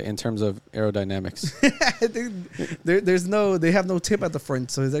in terms of aerodynamics. I think they have no tip at the front,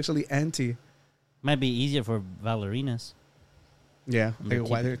 so it's actually anti. Might be easier for ballerinas. Yeah, On like the a tip.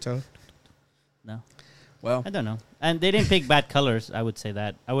 wider toe. No, Well, I don't know. And they didn't pick bad colors. I would say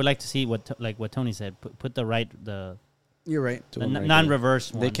that. I would like to see what Tony said. Put the You're right. to The them regular.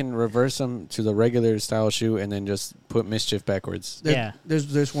 non-reverse one. They can reverse them to the regular style shoe and then just put Mischief backwards.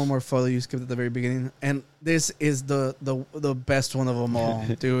 There's one more photo you skipped at the very beginning, and this is the best one of them all,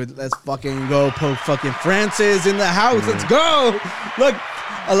 dude. Let's fucking go, Pope fucking Francis in the house. Let's go. Look,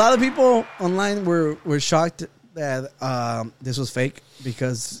 a lot of people online were shocked that this was fake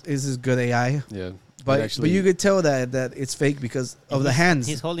because this is good AI. Yeah, but you could tell that it's fake because of the hands.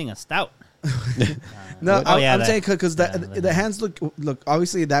 He's holding a stout. No, yeah, I'm saying because the hands look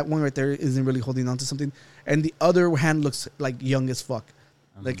obviously that one right there isn't really holding on to something, and the other hand looks like young as fuck.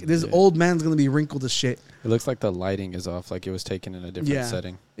 Like this old man's gonna be wrinkled as shit. It looks like the lighting is off, like it was taken in a different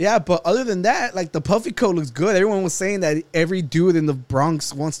setting. Yeah, but other than that, like the puffy coat looks good. Everyone was saying that every dude in the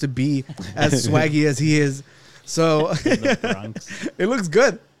Bronx wants to be as swaggy as he is. So it looks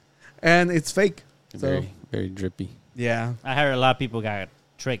good, and it's fake. Very, very drippy. Yeah, I heard a lot of people got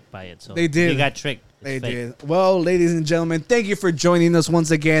tricked by it. So they did. You got tricked. They did. Well, ladies and gentlemen, thank you for joining us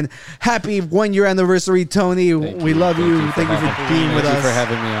once again. Happy 1 year anniversary, Tony. We love you. Thank you for being with us. Thank you for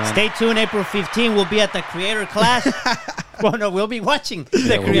having me on. Stay tuned. April 15, we'll be at the Creator Clash. Well, no, we'll be watching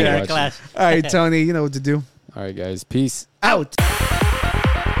the Creator Clash. All right, Tony, you know what to do. All right, guys. Peace. Out.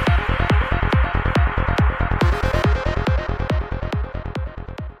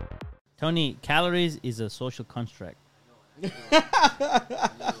 Tony, calories is a social construct.